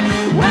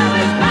 Well,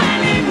 we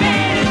finally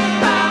made it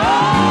by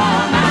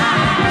all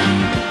mine.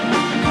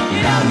 You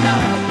don't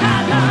know how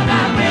long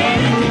I've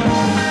waited.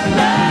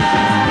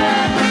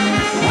 Love.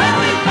 Well,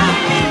 we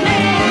finally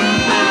made it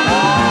by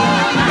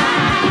all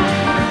mine.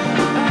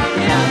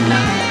 You don't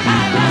know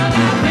how long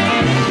I've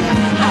waited.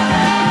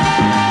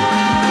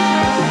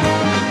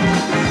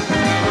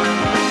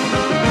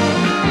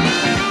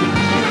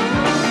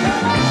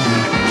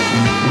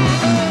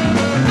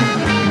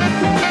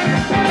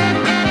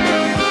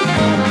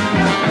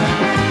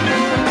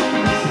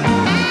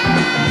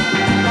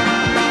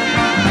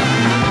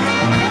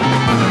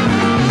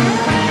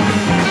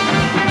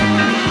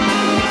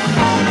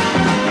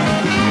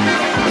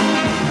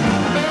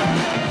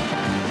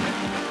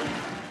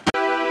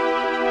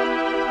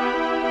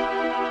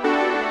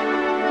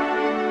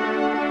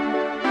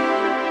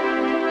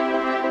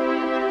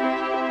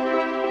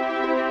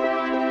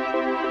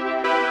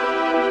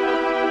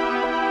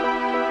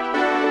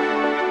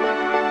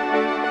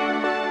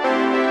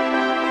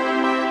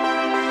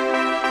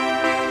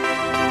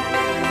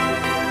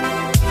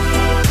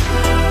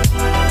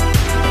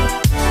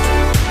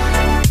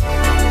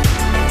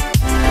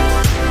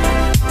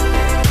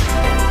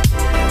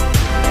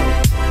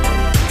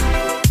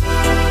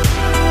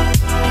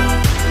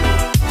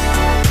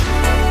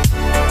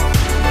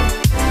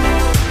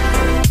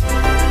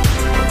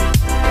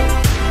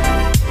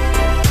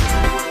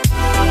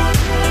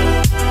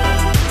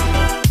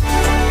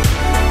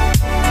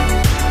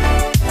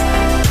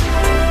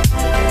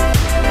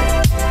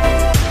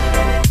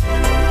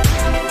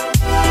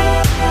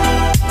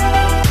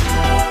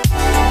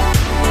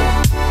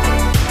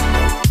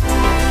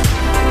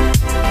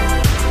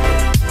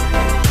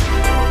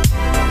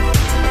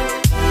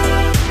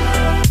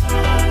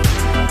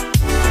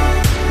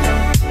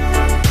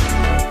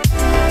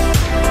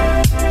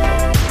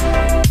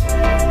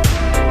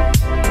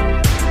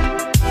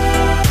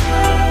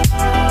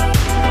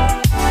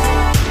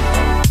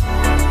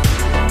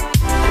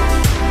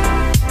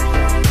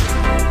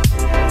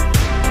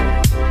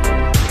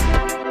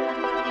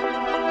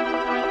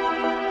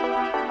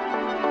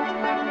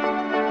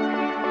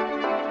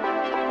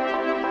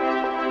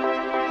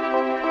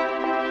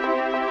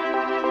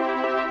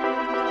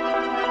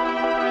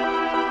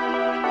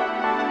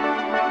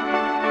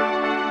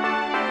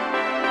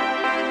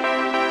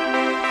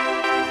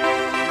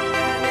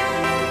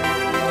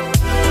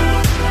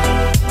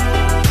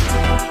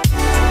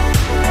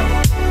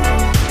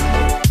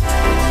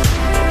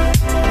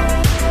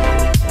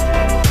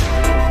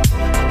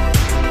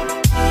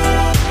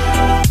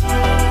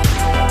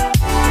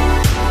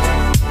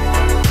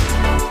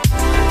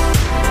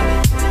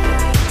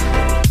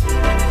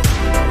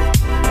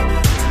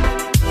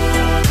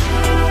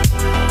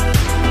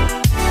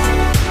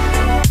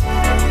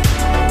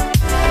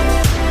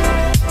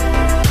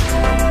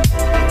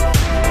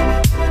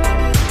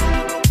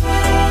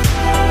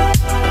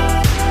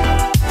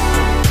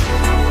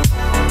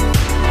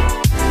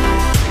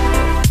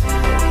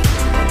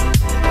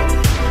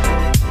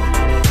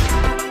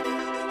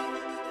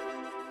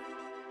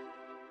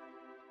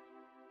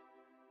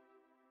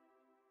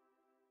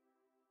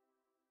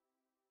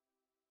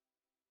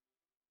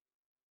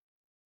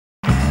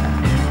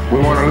 We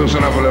want to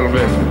loosen up a little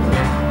bit.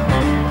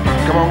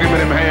 Come on, give me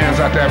them hands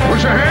out there. Put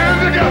your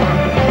hands together.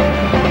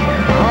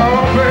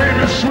 Oh,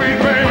 baby,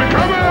 sweet baby,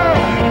 come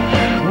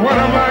on.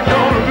 What am I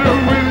gonna do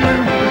with you?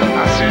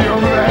 I see you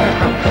over there.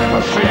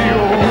 I see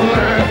you over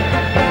there.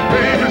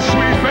 Baby,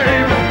 sweet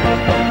baby,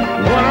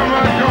 what am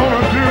I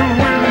gonna do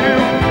with you?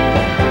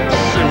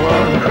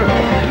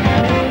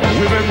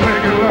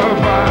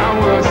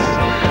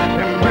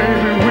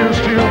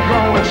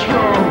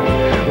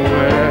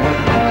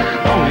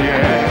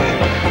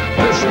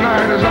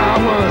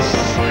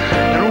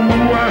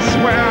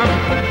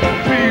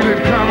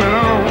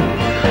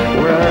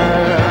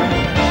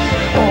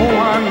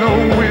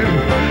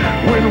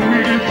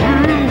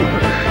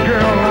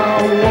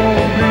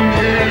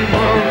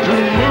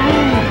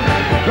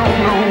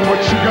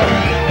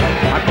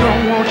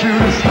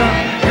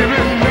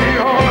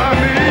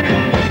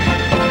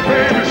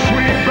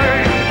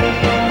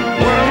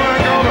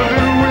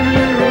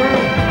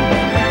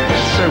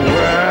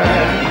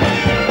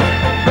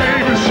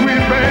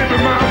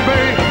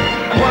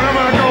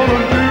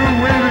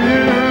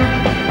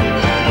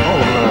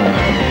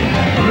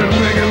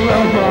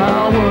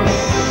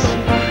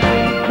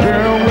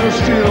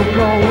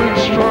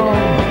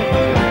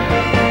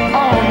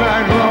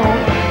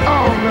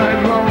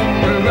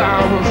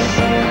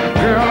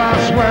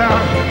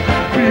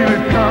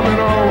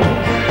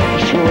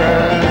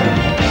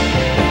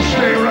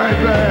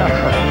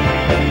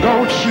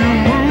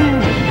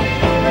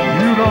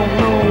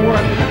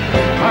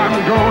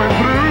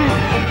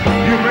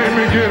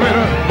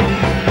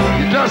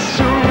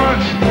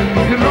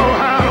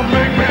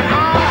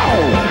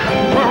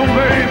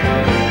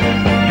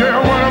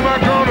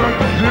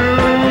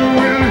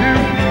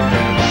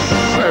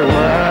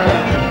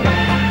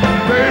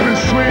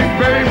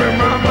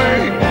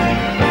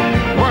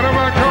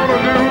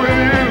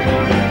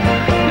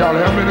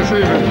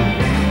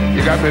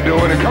 got me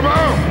doing it. Come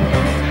on.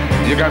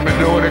 You got me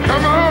doing it.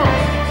 Come on.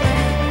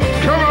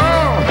 Come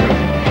on.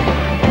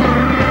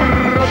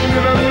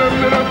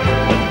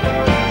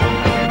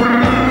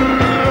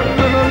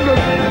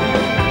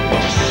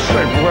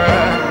 Say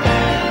where.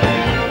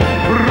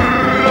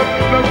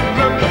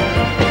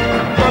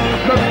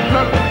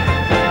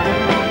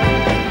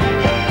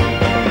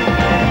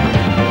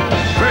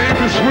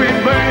 Baby, sweet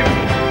baby.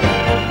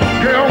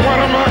 Girl, what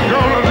am I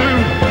gonna do?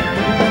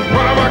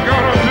 What am I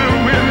gonna do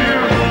with you?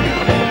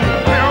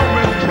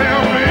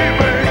 Tell me,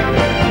 baby.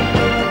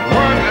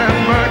 What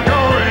am I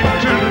going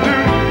to do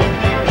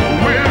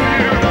with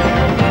you?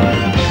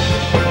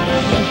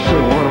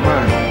 Say, what am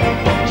I?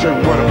 Say,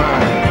 what am I?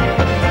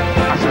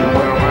 I said,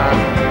 what am I?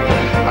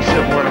 I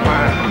said, what am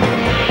I?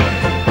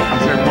 I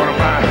said, what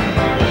am I?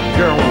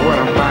 Girl, what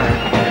am I?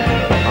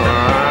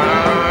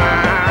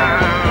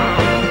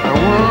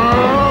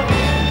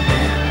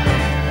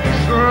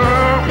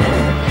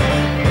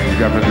 You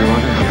got me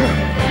doing it.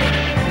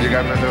 You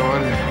got me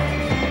doing it.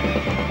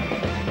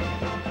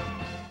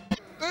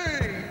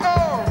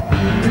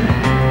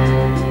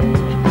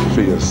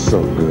 Feels so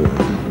good.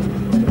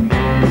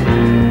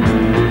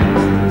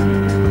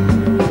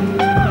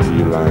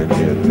 You lying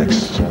here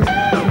next to me.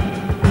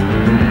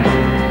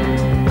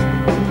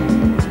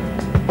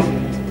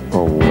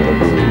 Oh, what a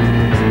groove.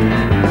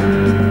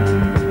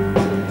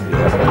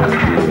 Yeah,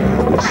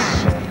 this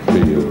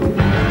feels.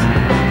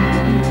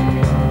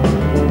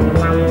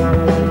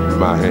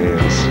 My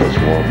hands just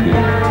won't be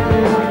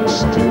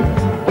still.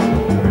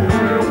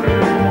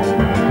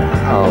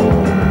 Oh,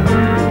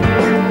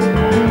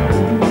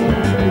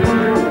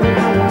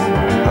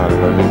 I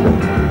love you,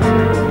 baby.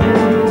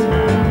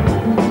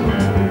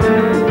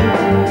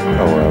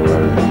 Oh, I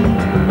love you.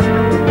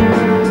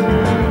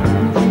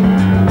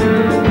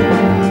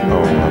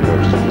 Oh, I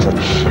love to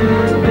touch you.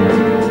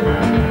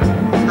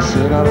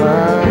 Said I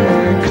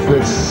like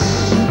this.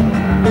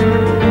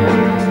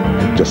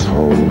 Just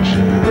hold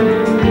you.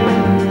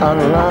 I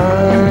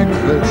like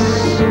this.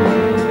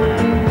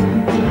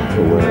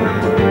 Well,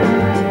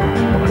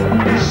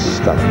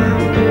 stop it.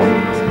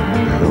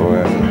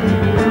 Well,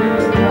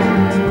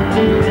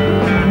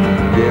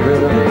 give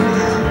it up.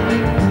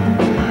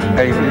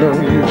 Ain't no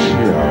use,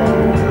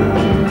 y'all.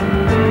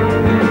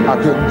 I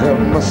couldn't help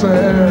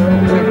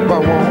myself if I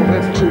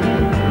wanted to.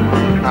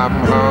 I'm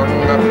hung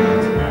up,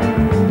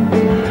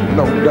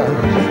 no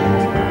doubt.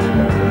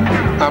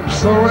 I'm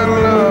so in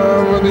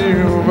love with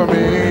you, for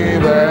me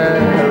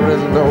there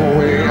is no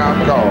way I'm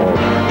gone.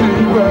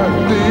 Deeper,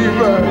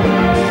 deeper,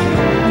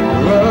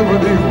 love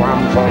with you,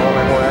 I'm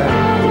falling wet.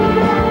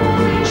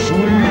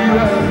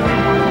 Sweeter,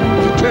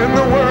 the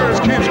tender words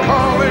keeps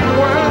calling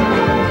when.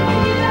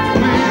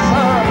 Please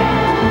hide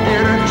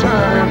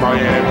anytime or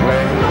any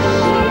place.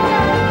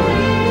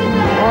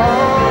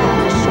 Oh,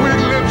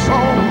 sweet lips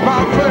on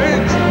my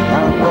face.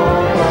 I'm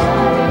going on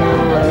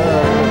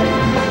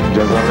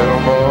just a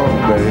little more,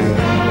 babe.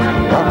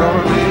 I'm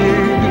gonna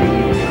need you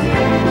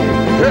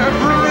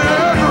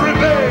every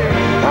day.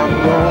 I'm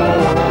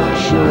gonna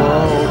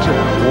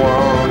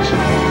want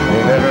you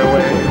in every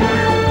way.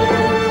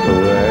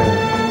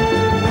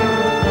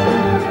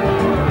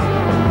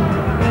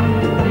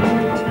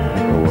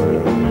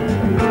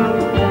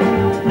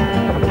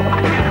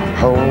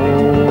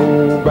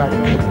 Hold back,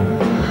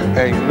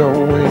 ain't no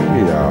way,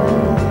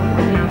 y'all.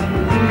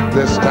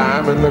 This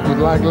time it looks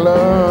like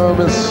love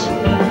is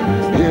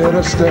here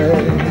to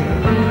stay.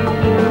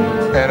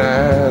 And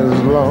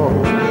as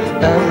long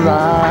as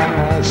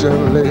I shall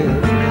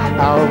live,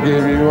 I'll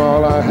give you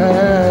all I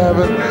have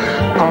and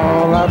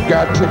all I've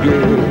got to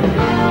give.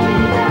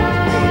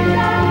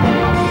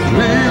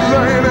 Please,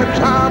 any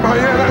time or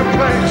any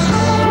place,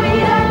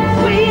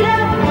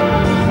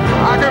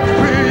 I can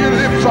feel your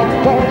lips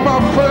up on my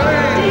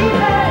face.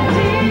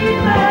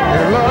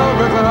 And love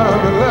and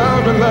love and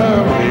love and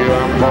love with you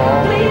I'm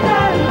falling.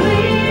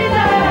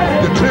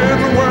 The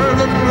tender words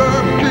of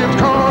love keeps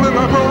calling,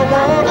 I'm gonna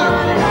want it.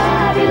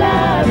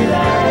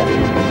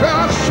 I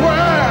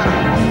swear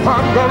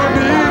I'm gonna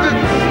need it.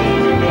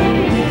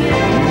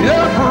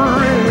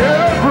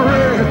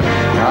 Every,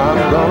 I'm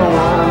gonna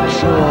want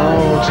you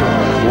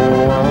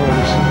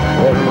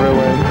every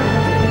way.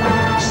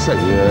 Say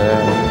yeah.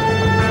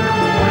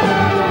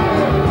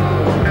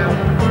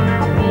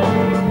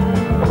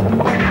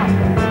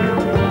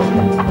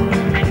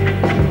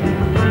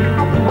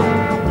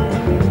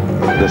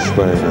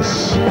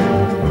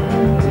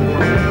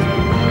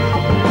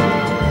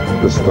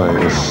 This thing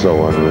is so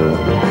unreal.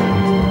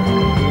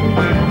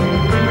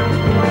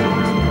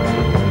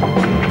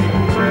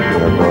 You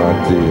have no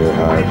idea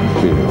how it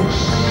feels.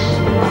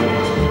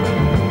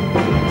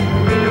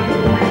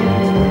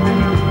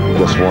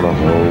 Just want to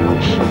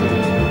hold you.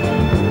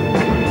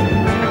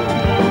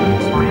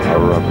 I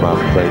run my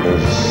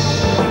fingers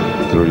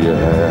through your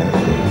hair.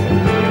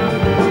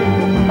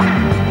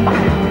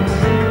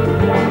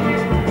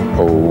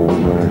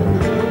 Over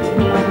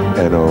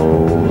and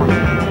over.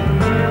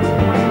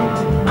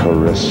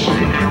 Caress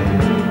you,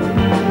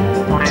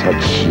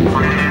 touch you,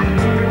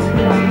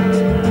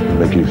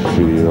 make you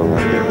feel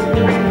like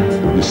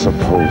you're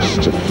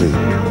supposed to feel.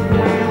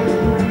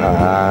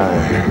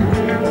 I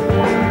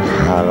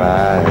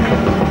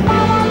like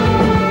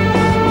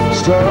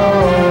so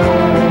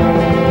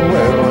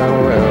well.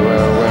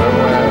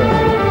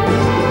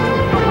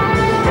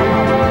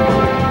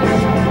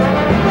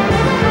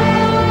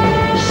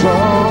 So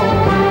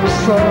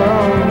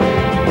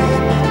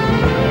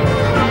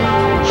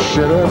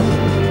shut up.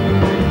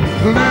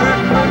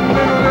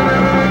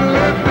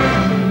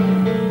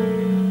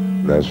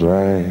 That's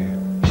right.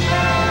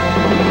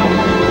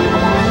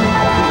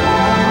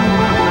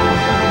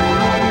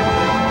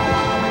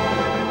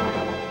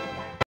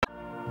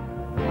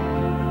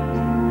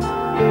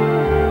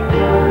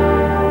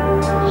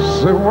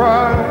 Say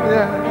what?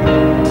 Yeah.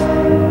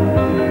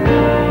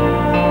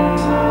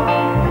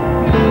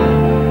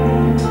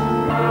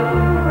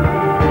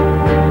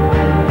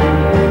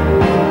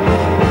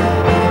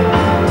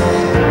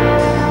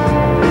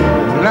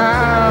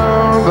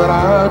 Now that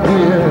I'm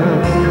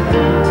here,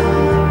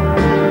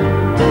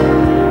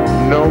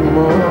 no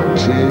more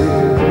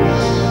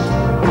tears.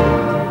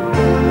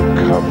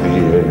 Come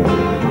here,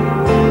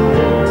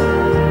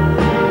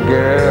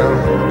 girl,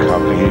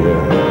 come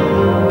here.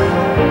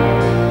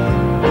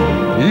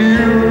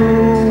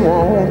 You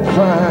won't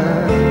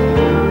find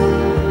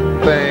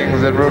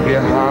things that broke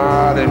your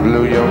heart and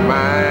blew your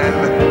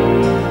mind.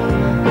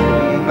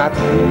 Not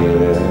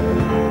here.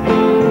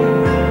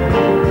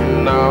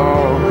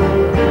 No,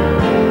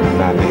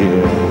 not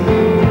here.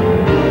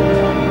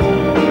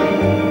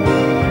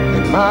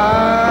 And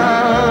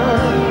my,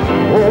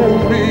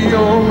 oh me,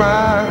 oh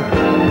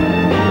my.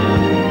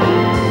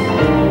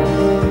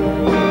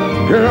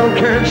 Girl,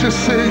 can't you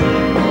see?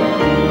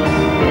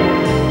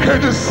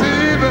 Can't you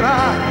see that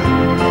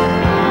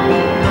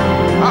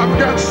I've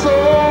got so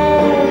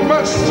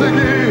much to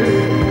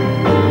give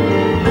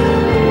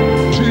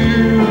to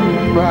you,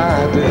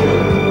 my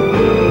dear.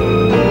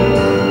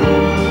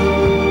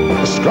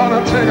 It's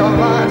gonna take a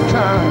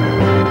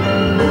lifetime.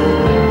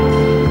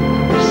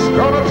 It's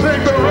gonna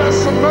take the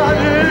rest of my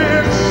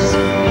years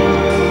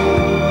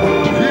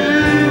to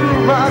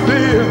you, my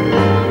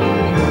dear.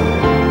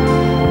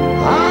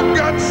 I've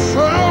got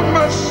so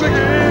much to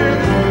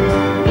give.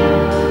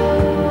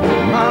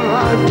 My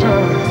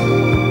lifetime.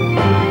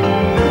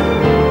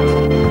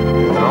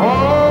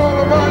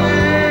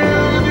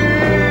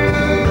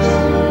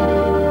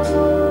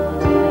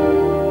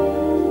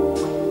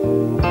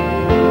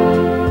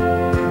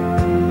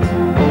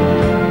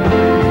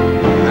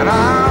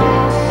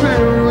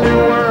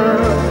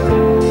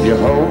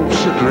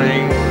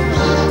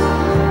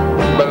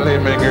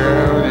 Believe me,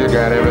 girl, you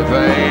got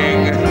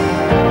everything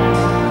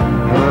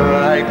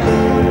right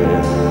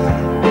here.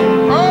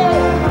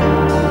 Oh,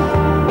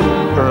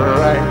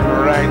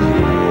 right here.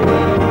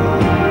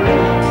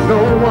 No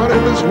one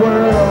in this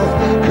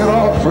world can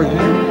offer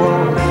you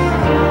more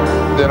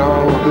than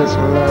all this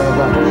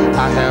love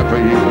I have for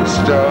you,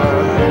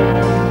 star.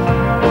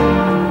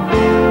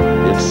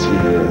 It's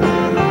here.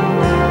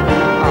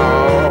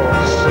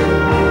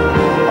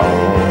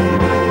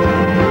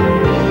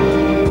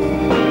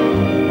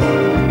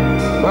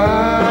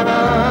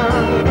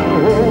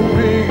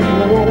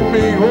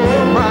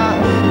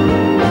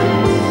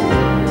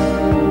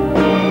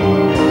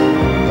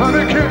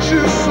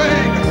 You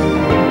see,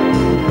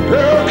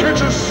 girl, can't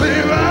you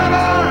see that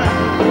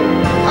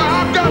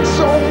I've got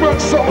so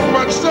much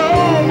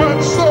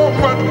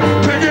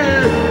to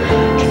give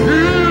to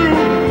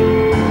you?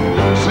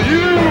 So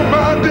you,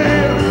 my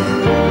dear,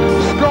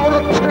 it's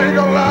gonna take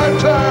a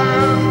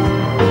lifetime.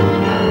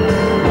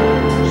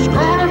 It's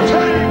gonna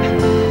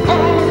take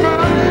all of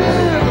my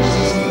years.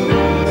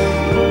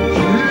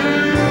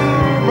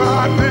 You,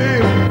 my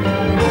dear,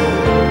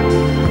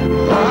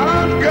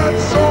 I've got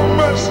so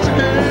much to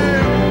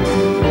give.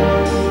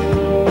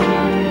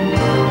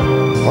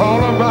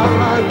 All of my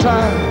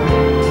lifetime,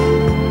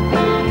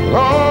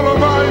 all of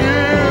my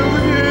years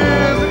and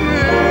years and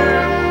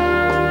years.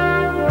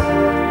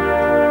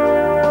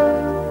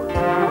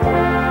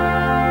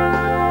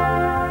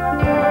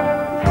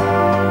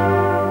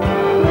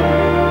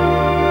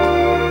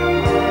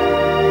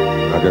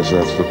 I guess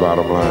that's the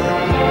bottom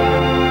line.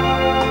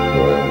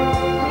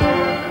 Well,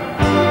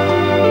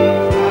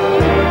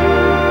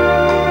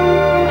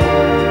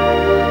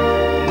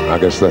 I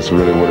guess that's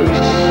really what it's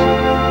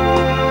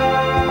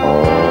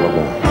all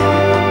about.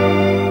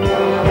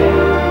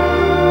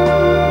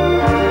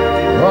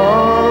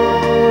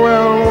 Oh,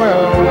 well.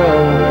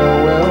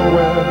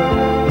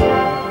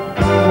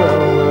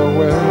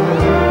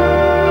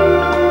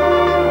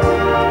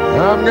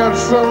 I've got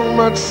so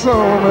much.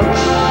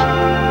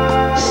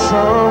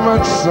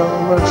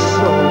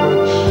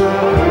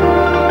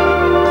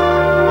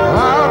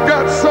 I've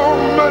got so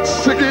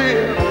much to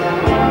give.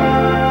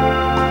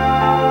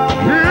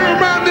 You,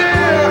 my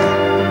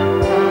dear,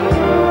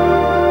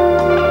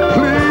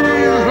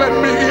 please let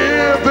me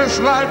give this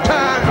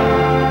lifetime.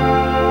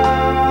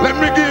 Let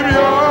me give you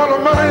all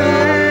of my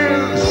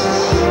years.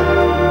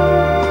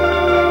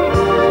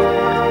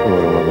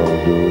 What am I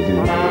gonna do with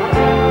you?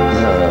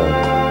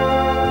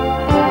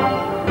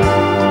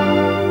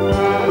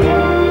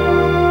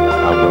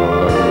 I'm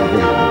gonna love you.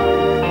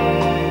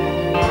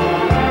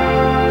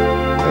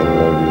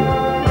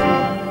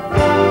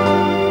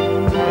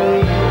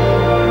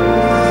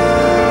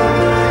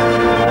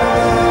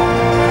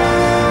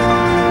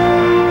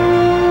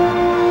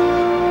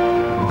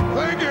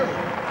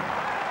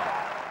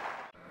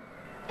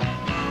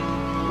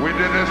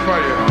 this for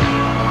you.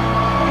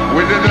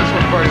 We did this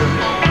one for you.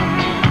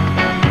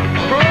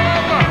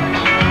 Over.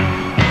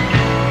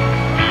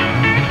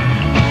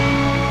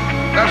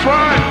 That's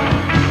right.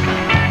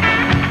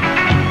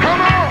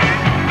 Come on,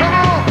 come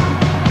on.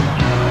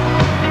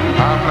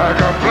 I'm like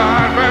a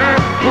blind man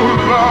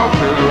who's lost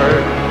his way.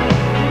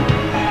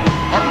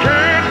 I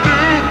can't do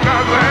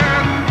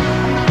nothing.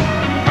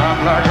 I'm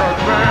like a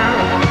man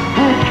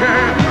who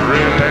can't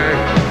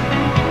relate.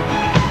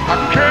 I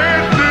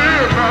can't do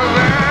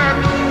nothing.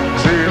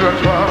 See the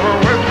trouble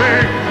with me.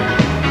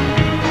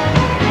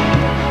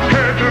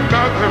 Can't do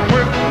nothing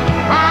with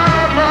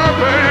my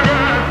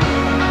baby.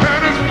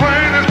 And as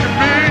plain as can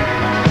be,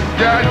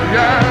 yeah,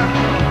 yeah.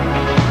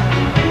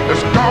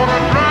 It's gonna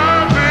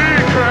drive me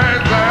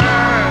crazy,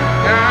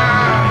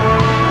 yeah,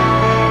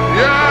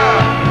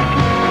 yeah.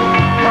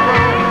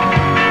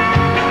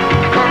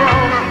 Come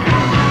on,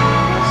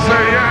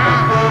 say yeah.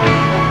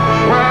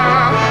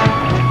 Well,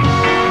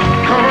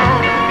 come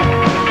on.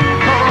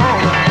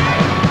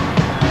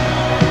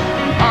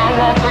 I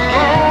walk the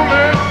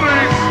lonely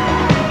streets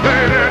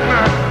late at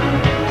night,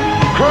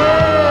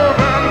 cold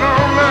and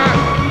lonely.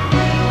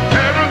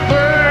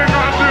 Everything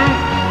I do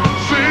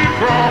seems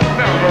wrong,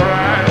 never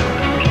right.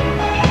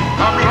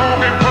 I'm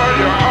longing for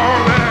you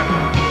only.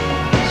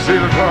 See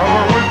the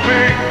trouble with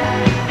me,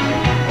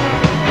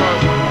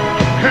 'cause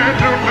can't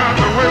do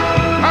nothing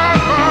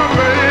without my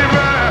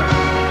baby.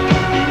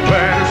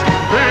 Plain as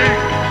can be,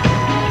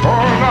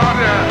 oh Lord,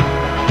 yeah.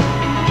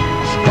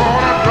 It's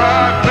gonna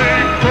drive me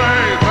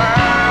crazy.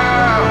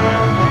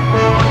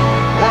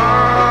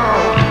 Wow.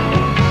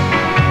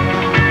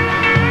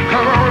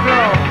 Come on,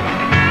 y'all.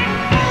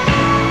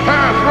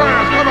 Pass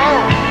friends, come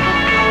on.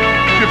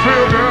 You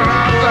feel good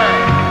out there.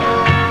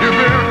 You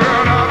feel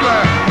good out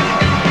there.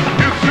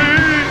 You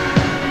see,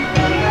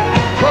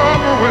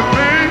 trouble with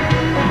me.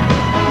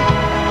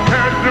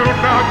 Can't do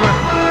nothing.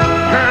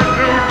 Can't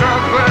do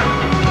nothing.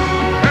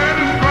 And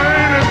it's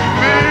plain as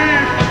me.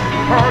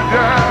 Oh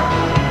yeah.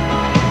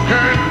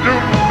 Can't do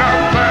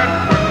nothing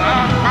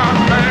without my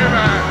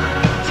baby.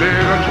 See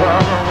the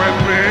trouble with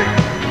me.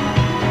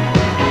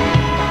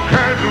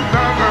 Can't do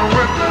nothing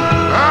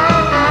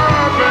without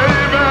my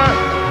baby.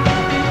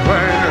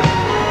 Plain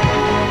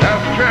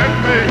as can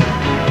be.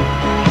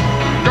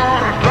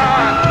 Gonna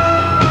drive.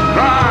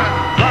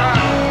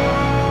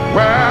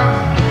 Well,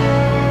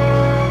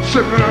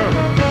 sip it up.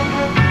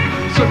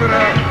 Sip it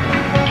up.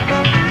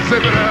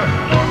 Sip it up.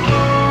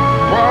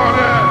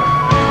 Water.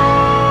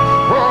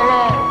 Roll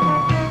on.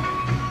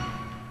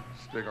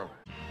 Stick on.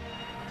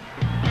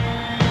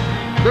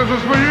 This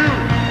is for you.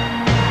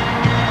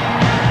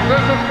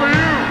 This is for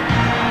you.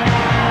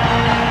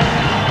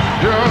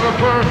 You're the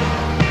first,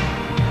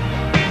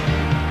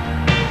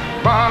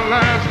 my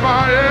last,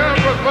 my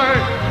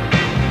everything.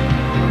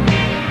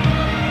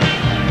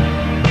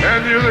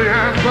 And you're the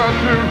answer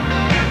to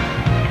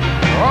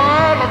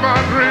all of my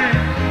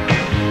dreams.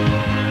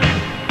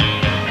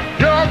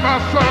 You're my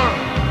sun,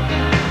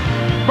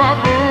 my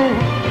moon,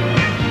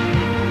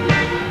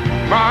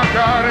 my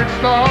guiding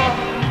star.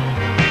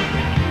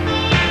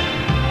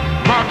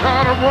 My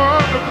kind of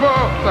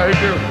wonderful, thank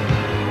you.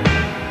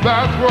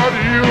 That's what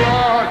you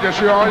are, yes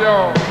you are,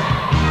 y'all.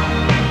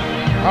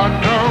 I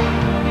know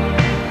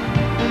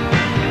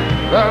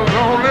there's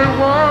only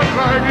one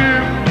like you.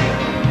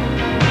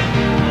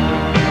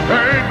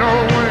 Ain't no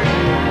way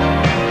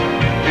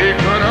he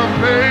could have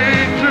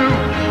made you.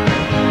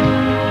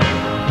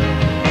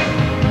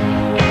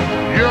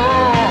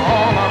 You're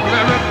all I'm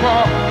living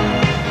for.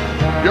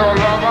 Your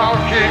love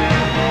I'll keep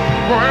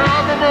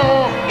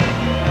forevermore.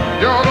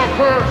 You're the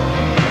first,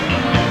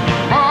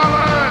 my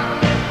last,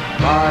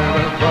 my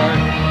everything.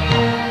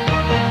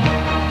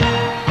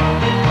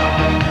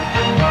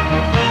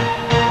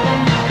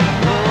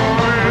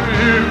 Oh, in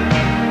you,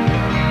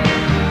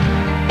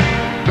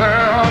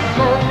 there are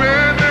so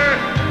many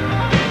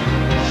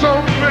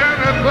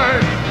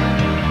things.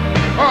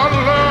 A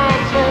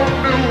love so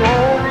new,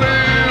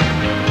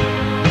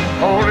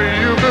 only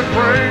you can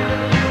bring.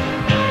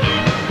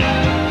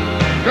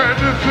 Can't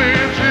you see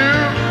it's you?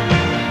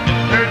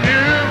 And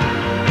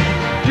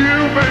you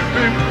make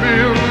me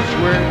feel this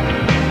way.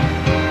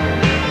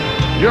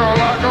 You're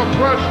like a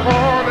fresh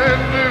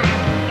morning dew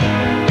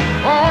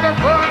on a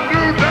brand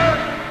new day.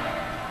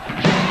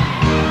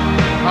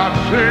 I've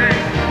seen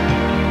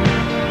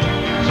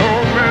so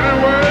many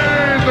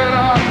ways that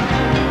I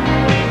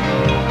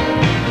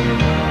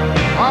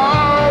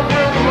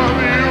will love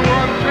you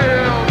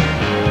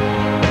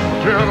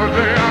till the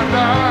day I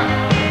die,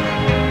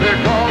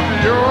 because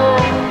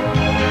you're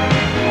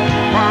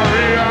my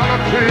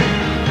reality.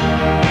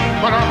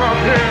 When I'm up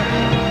here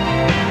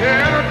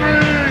in a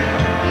dream,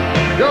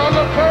 you're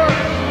the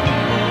first,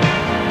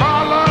 my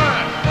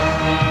life,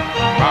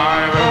 my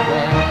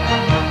everything.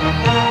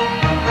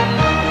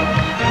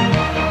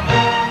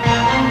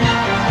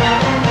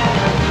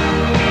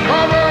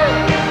 Come on,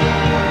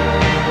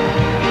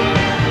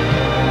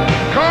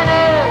 come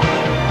on,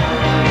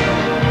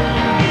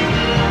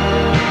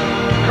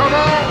 come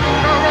on,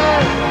 come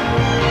on,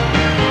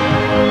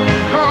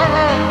 come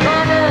on,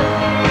 come on.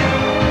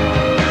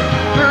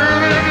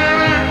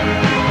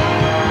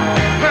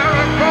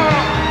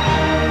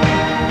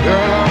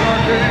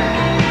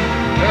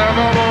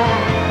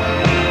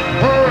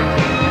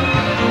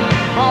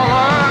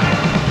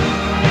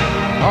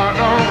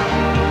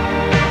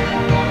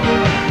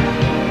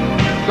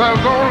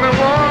 There's only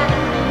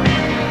one,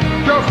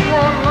 just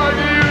one like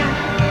you.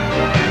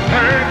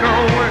 Ain't no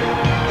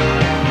way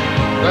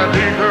that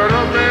he could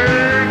have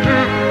made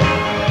you.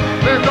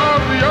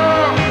 Because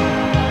you're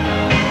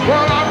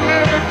what I'm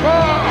living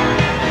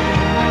for.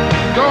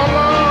 Your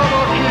love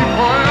will keep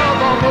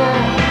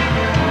forevermore.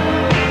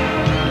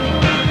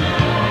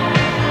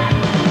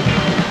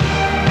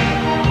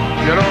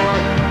 You know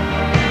what?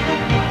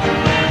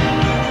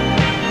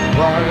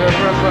 Why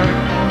everything?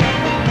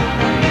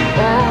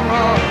 Oh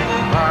no,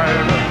 why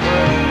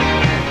everything?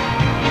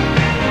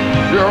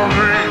 Your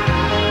dream,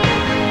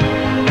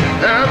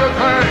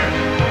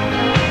 everything.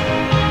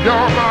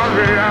 You're my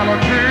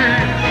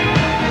reality.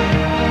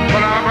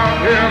 But I'm out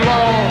here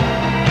lost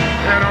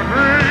in a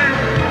dream.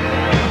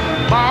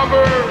 My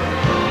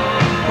bird,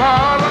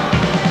 Father.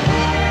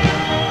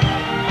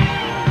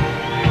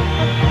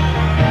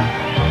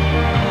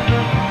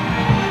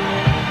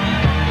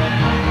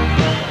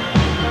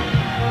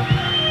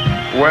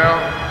 Well,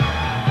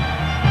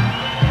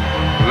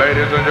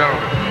 ladies and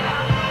gentlemen,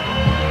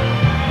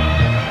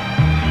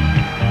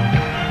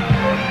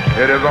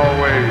 it is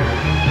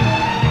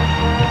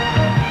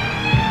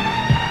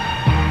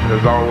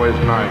always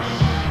nice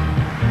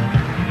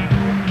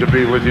to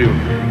be with you.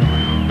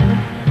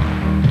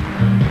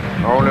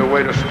 The only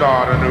way to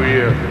start a new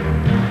year.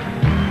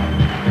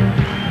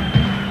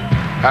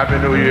 Happy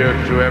New Year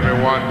to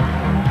everyone.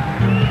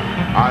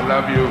 I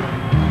love you.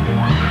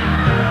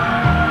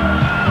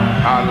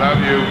 I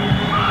love you.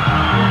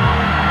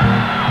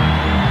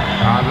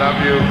 I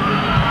love you.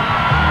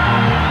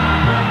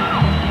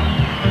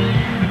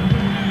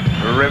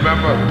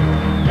 Remember,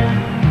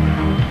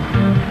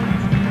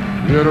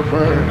 you're the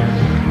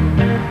first,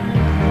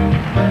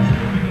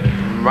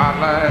 my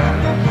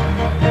last,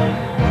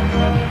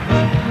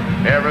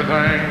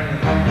 everything.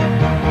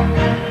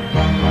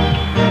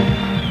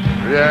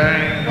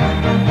 Yeah,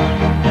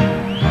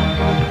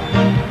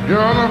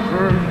 you're the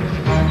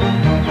first,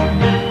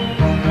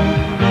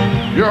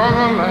 you're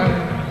the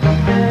last,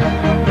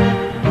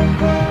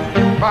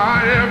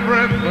 my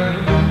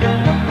everything,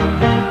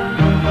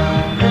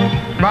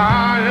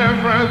 my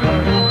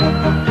everything.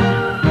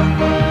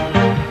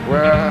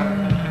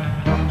 Well,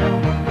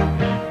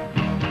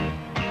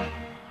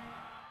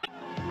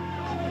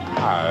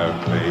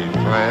 I've made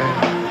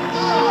plans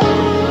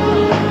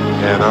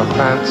in a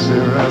fancy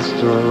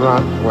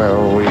restaurant where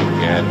we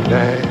can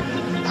dance.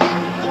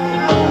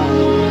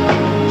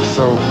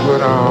 So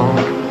put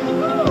on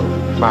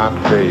my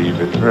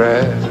baby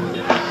dress.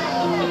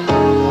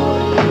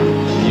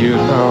 You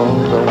know,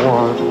 the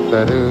one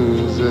that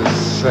oozes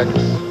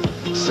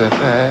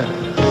sexiness.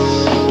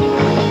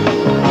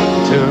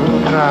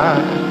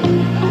 Tonight,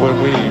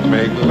 when we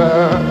make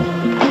love,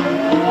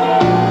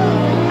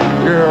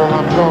 girl,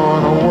 I'm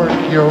gonna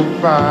work your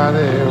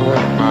body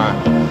with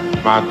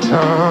my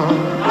tongue.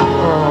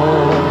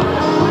 Oh,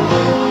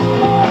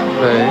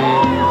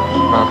 babe,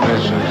 my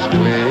mission's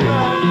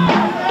clear.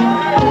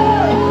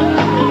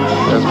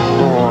 There's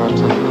more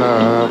to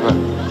love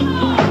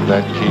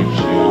that keeps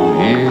you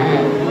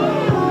here.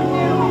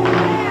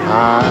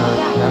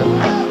 I've got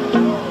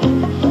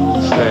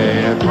to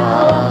stay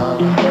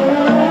involved.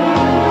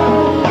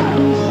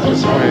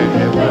 Just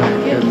when you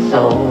think it's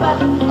over,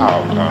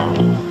 I'll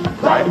come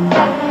right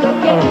back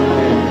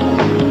again.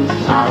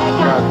 I've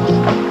got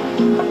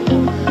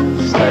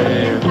to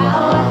stay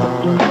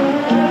involved.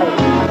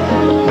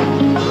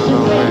 So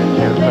when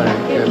you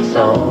think it's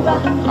over,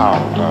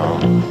 I'll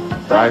come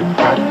right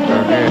back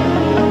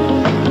again.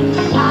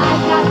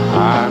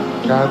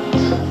 I've got to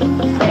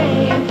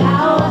stay in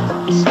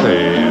power.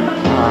 Stay in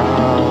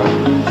power.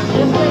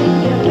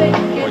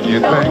 When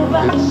you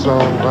think it's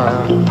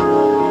over,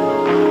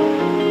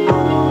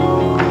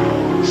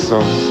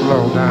 so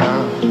slow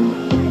down.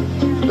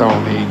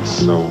 Don't eat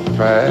so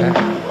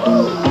fast.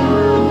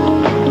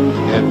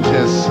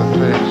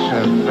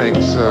 Anticipation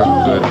makes a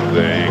good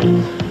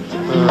thing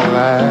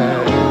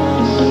last.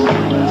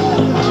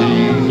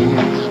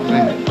 Tease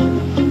me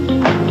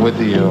with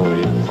your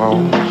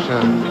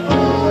emotion.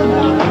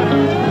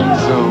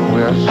 So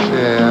we'll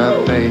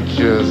share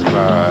nature's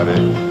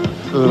body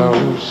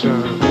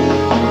lotion.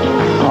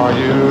 Are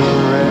you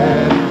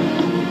ready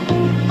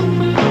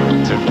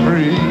to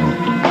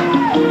breathe?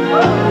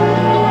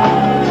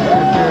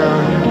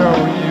 Girl, you know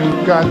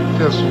you got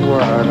just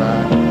what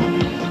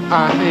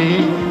I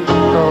need.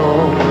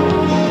 Oh,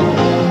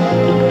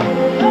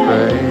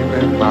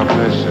 baby, my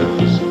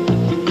mission's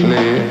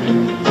clear.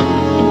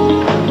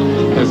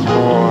 There's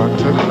more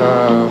to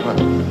love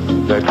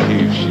that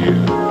keeps you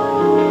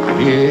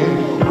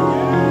here.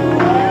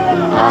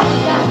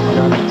 I've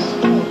got to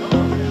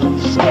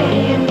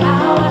stay in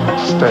power.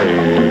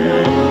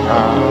 Stay in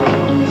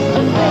power.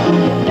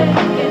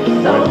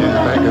 When you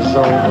think it's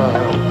over,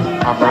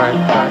 I'm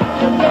right back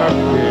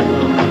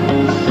again.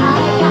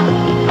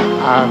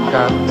 I've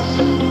got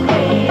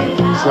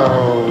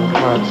so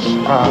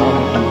much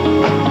power.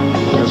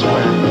 Just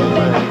when you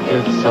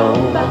think it's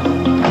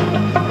over,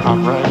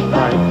 I'm right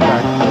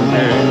back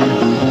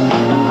again.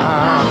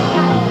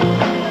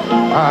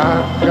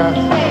 I've got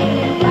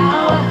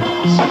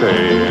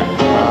Stay in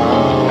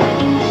town.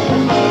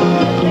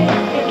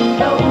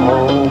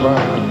 Oh,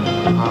 baby,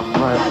 I'm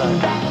right back.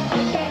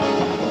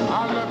 I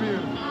love you.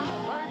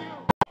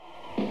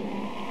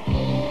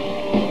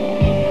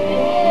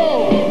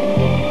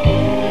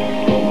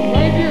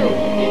 Thank you.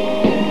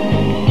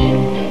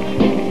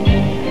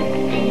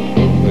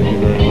 Thank you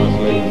very much,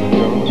 ladies and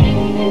gentlemen.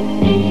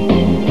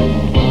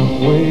 I'm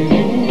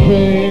waiting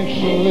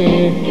patiently,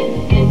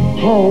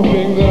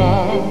 hoping that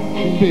I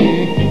can be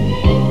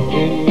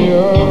in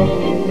your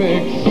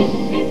mix.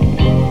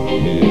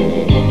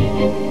 Yeah.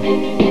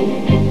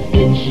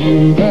 It's you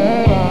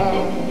that I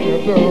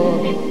adore.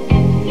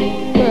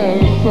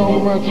 There's so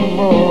much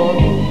more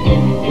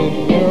in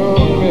your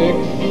mix.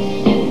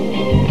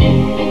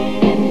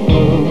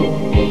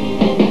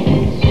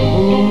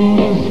 Smooth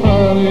as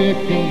honey it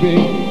can be,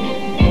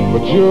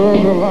 but you're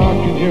the lock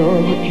and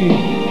you're the key.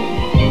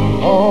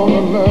 All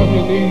the love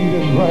you need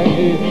is right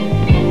here,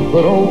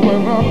 but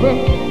open up and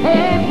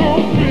have no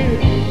fear.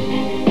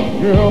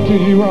 Girl, to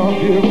you I'll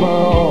give my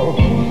all,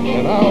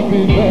 and I'll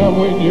be there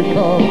when you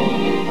come.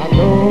 I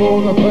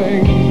know the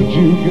things that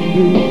you can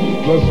do,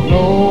 just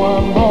know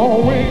I'm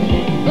always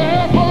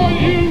there for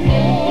you.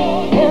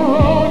 For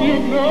all you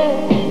know,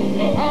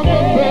 I'm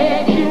the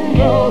best you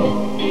know.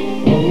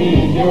 I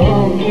need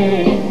your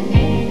name,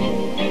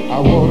 I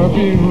wanna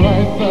be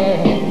right there.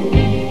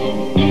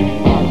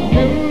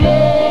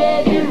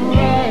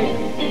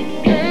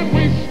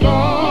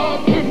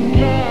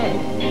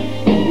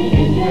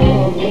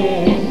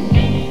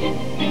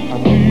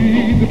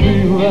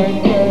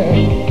 Right there,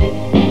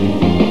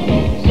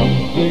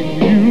 something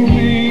you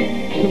need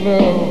to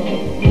know,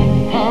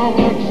 how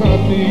much I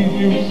need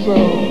you so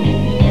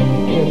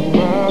in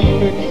my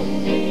mix.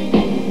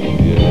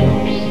 Yeah,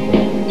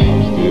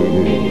 I'm still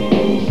here,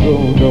 so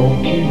don't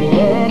keep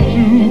love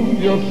to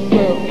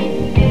yourself.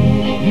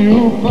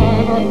 You'll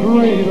find a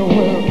greater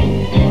wealth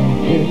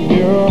in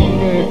your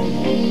mix.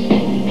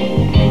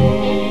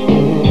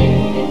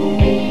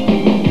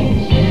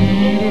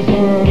 Sweet as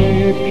honey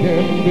it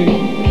can be,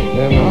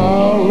 and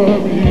I'll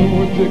love you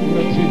with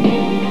dignity.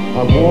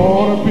 I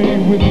wanna be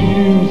with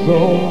you so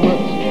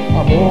much.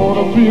 I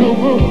wanna feel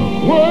the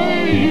way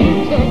you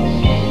touch.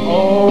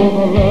 All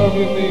the love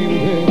you need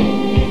is here,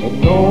 and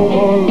no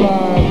more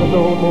lies and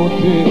no more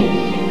tears.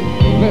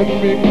 Let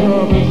me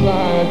come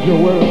inside your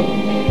world.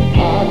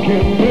 I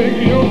can make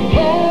your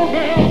soul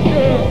dance,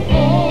 girl.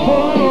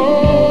 For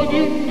all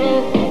you know,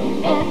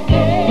 I'm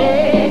the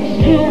best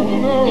you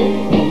know.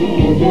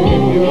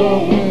 Within your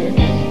mix,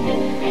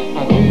 I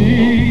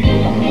need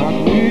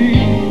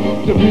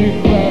to be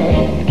glad.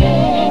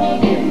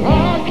 I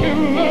can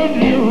love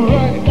you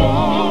right.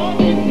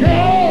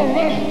 Girl,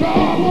 let's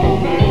start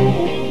tonight.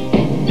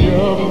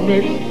 Your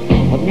mix,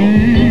 I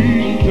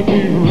need to be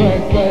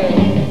right there.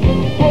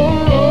 For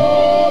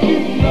all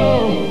you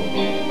know,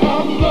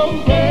 I'm the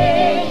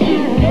best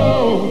you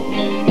know.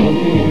 I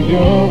need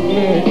your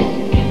mix.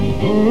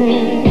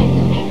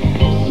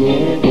 So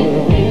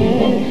girl,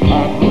 I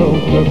know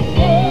just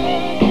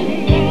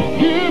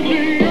give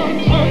me a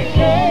chance.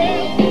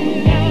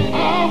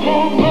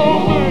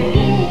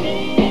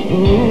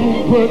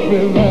 Put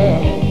me there,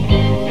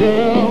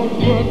 girl,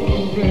 put me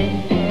there.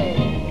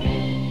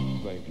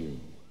 Thank you.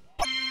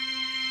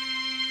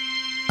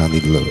 I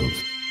need love.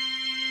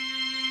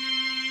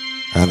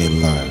 I need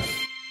life.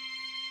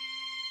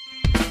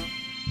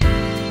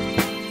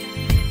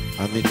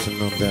 I need to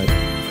know that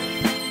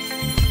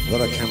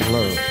I can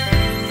love.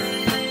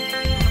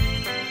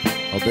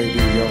 Oh baby,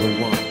 you're the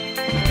one.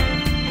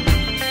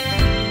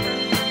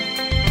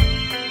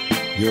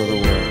 You're the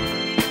one.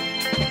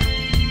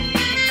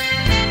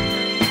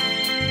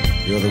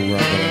 You're the one that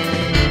I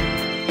need.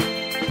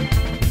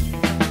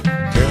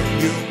 Can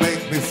you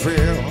make me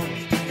feel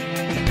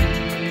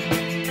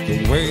the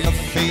way I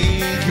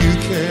think you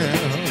can?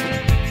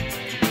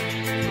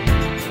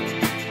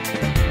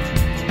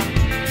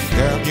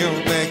 Can you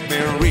make me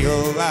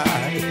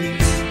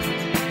realize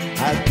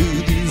I'd do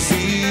it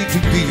easy to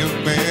be a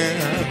man?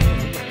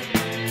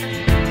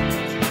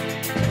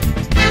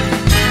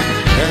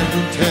 Can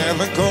you tell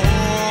a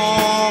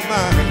girl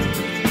mine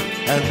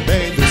and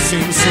make it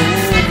seem so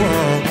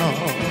wrong?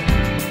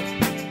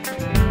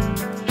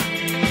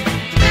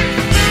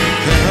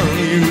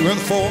 You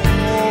inform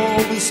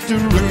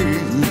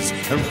mysteries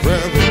and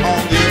feather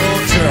on your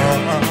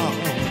charms.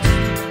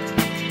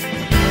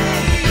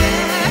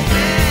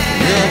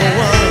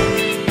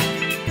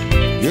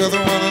 You're the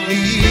one I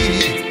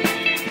need.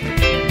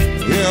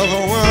 You're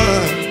the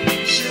one.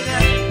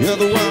 You're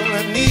the one I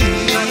need.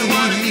 You're the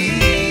one I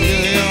need.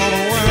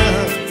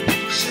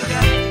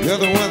 You're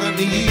the one I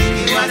need.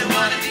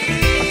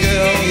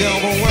 Girl, you're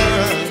the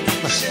one.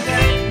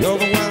 You're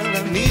the one I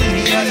need.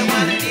 You're the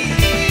one I need.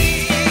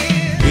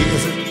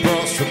 Is it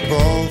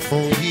possible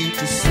for you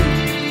to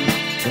see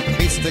the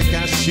mistake I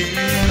should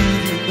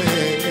have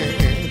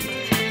made?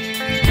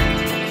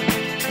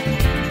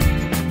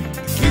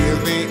 Give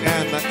me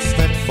an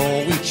accent for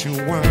which you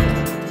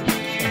want,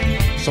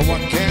 so I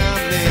can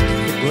make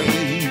it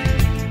great.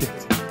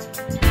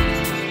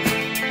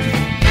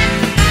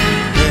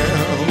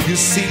 Girl, you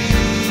see,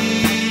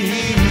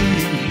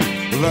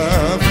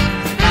 love,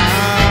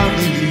 I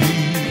need.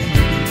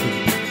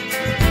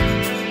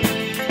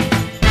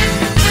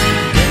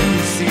 Can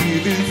you see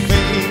this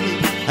thing?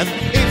 And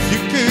if you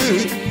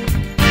could,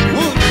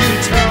 would you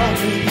tell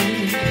me?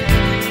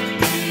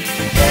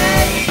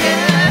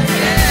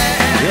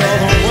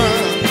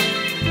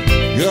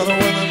 You're the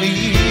one I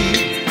need.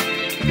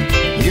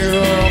 You're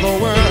the one I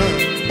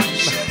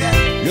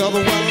need. You're the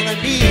one I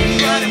need.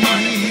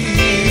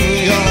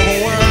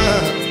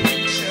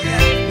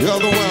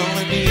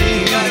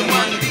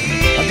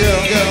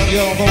 Girl,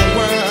 you're the one.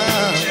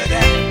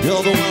 You're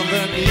the one that I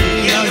need.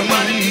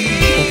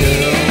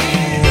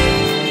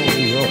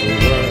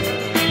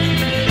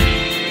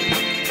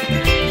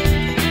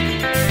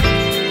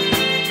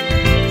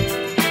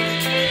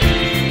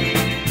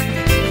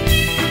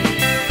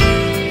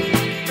 you're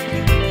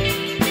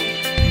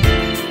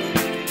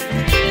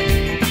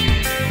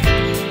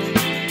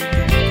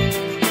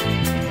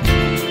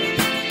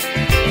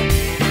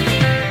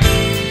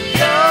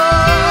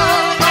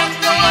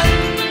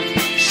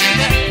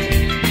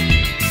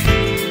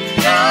the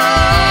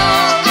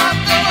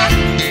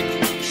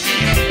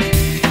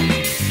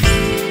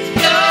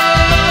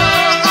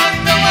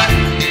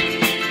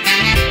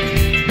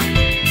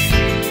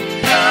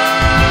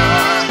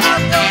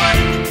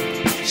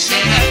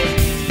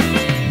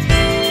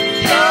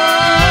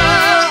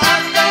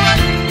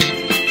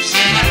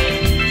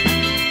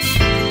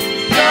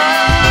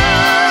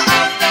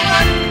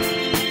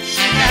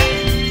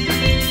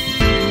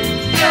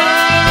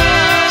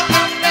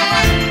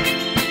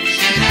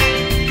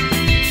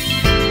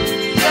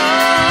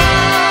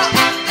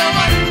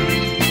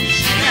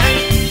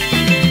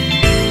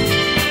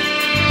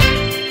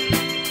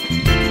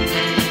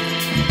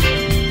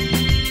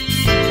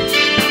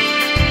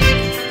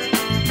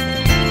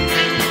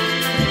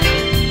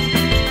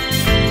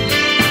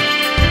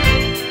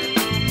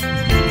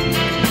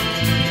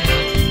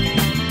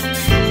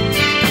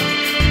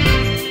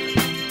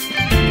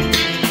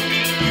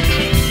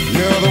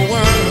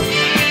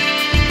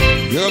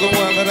You're the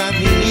one that I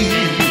need.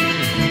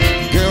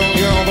 Girl,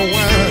 you're the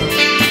one.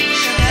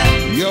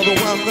 You're the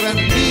one that I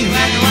need.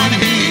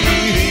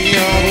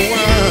 You're the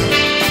one.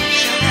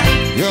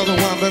 You're the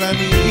one that I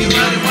need.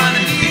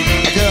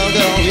 Girl,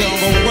 you're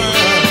the one.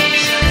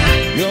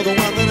 You're the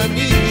one that I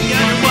need.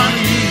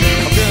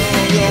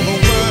 Girl, you're the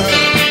one.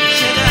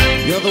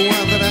 You're the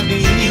one that I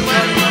need.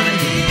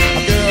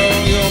 Girl,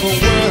 you're the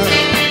one.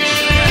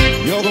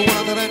 You're the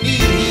one that I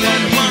need.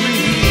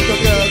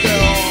 Girl, you're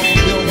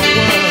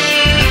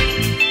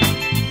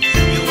the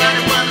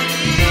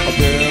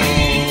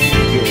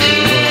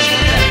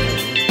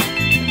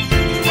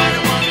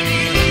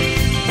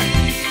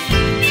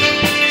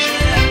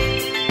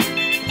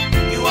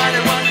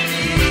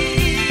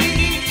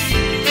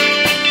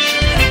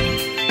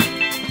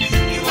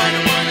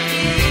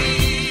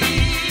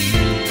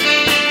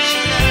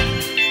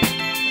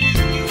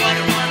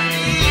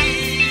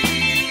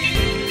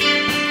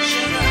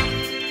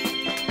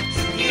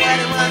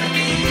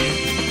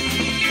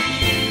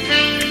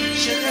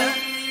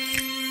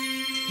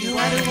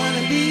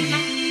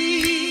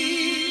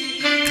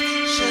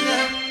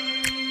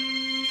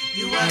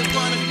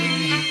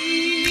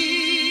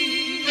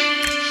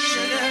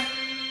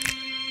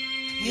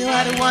You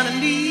are the one I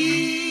need,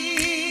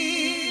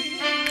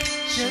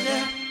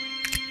 sugar.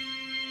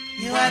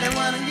 You are the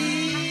one I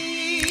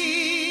need,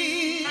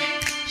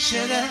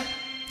 sugar.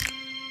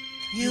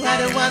 You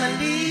are the one I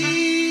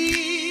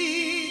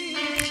need,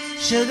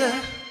 sugar.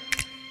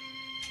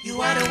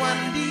 You are the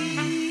one I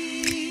need,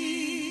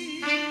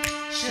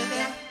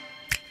 sugar.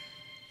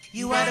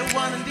 You are the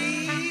one I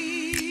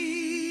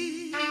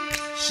need,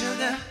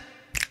 sugar.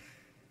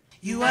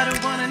 You are the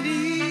one I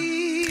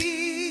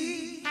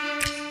need,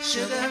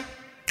 sugar.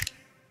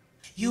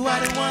 You are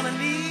the one I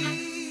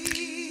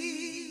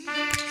need,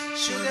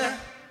 sugar.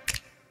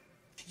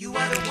 You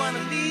are the one I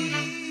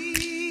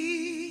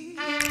need,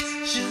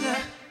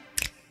 sugar.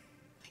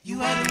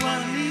 You are the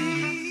one I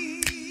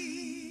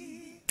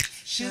need,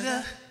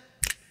 sugar.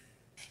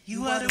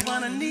 You are the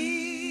one I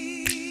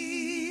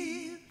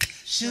need,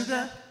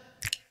 sugar.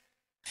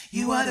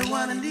 You are the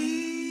one I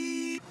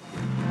need.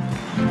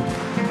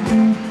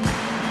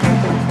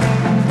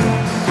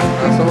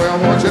 That's the way I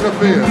want you to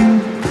feel.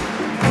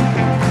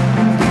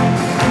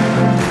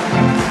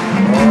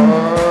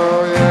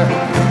 Oh, yeah.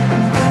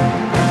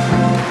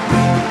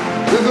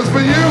 This is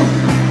for you.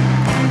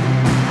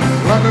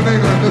 London,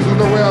 England, this is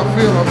the way I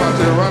feel about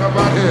you right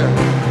about here.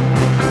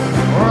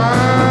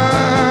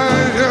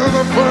 Why, you're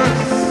the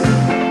first,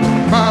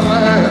 my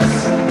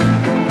last,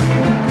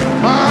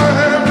 my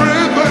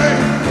everything.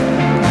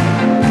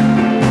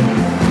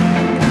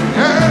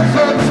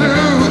 Answer to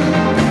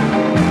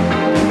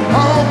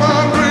all my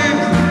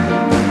dreams.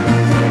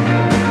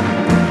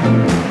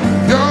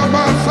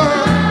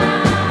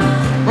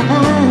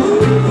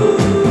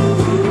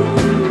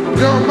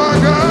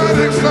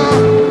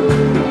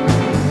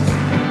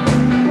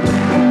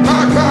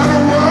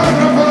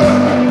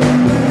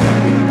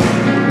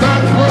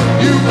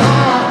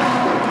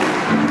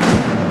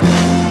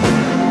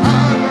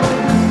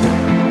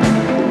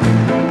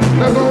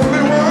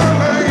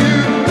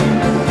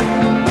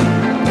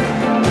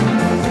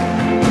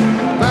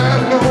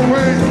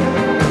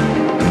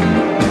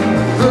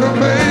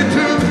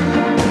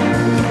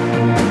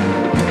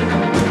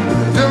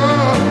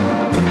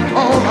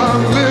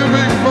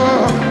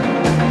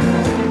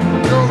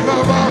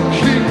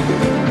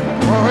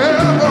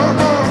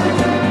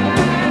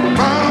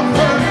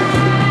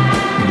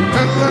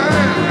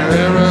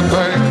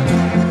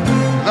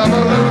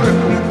 Hallelujah.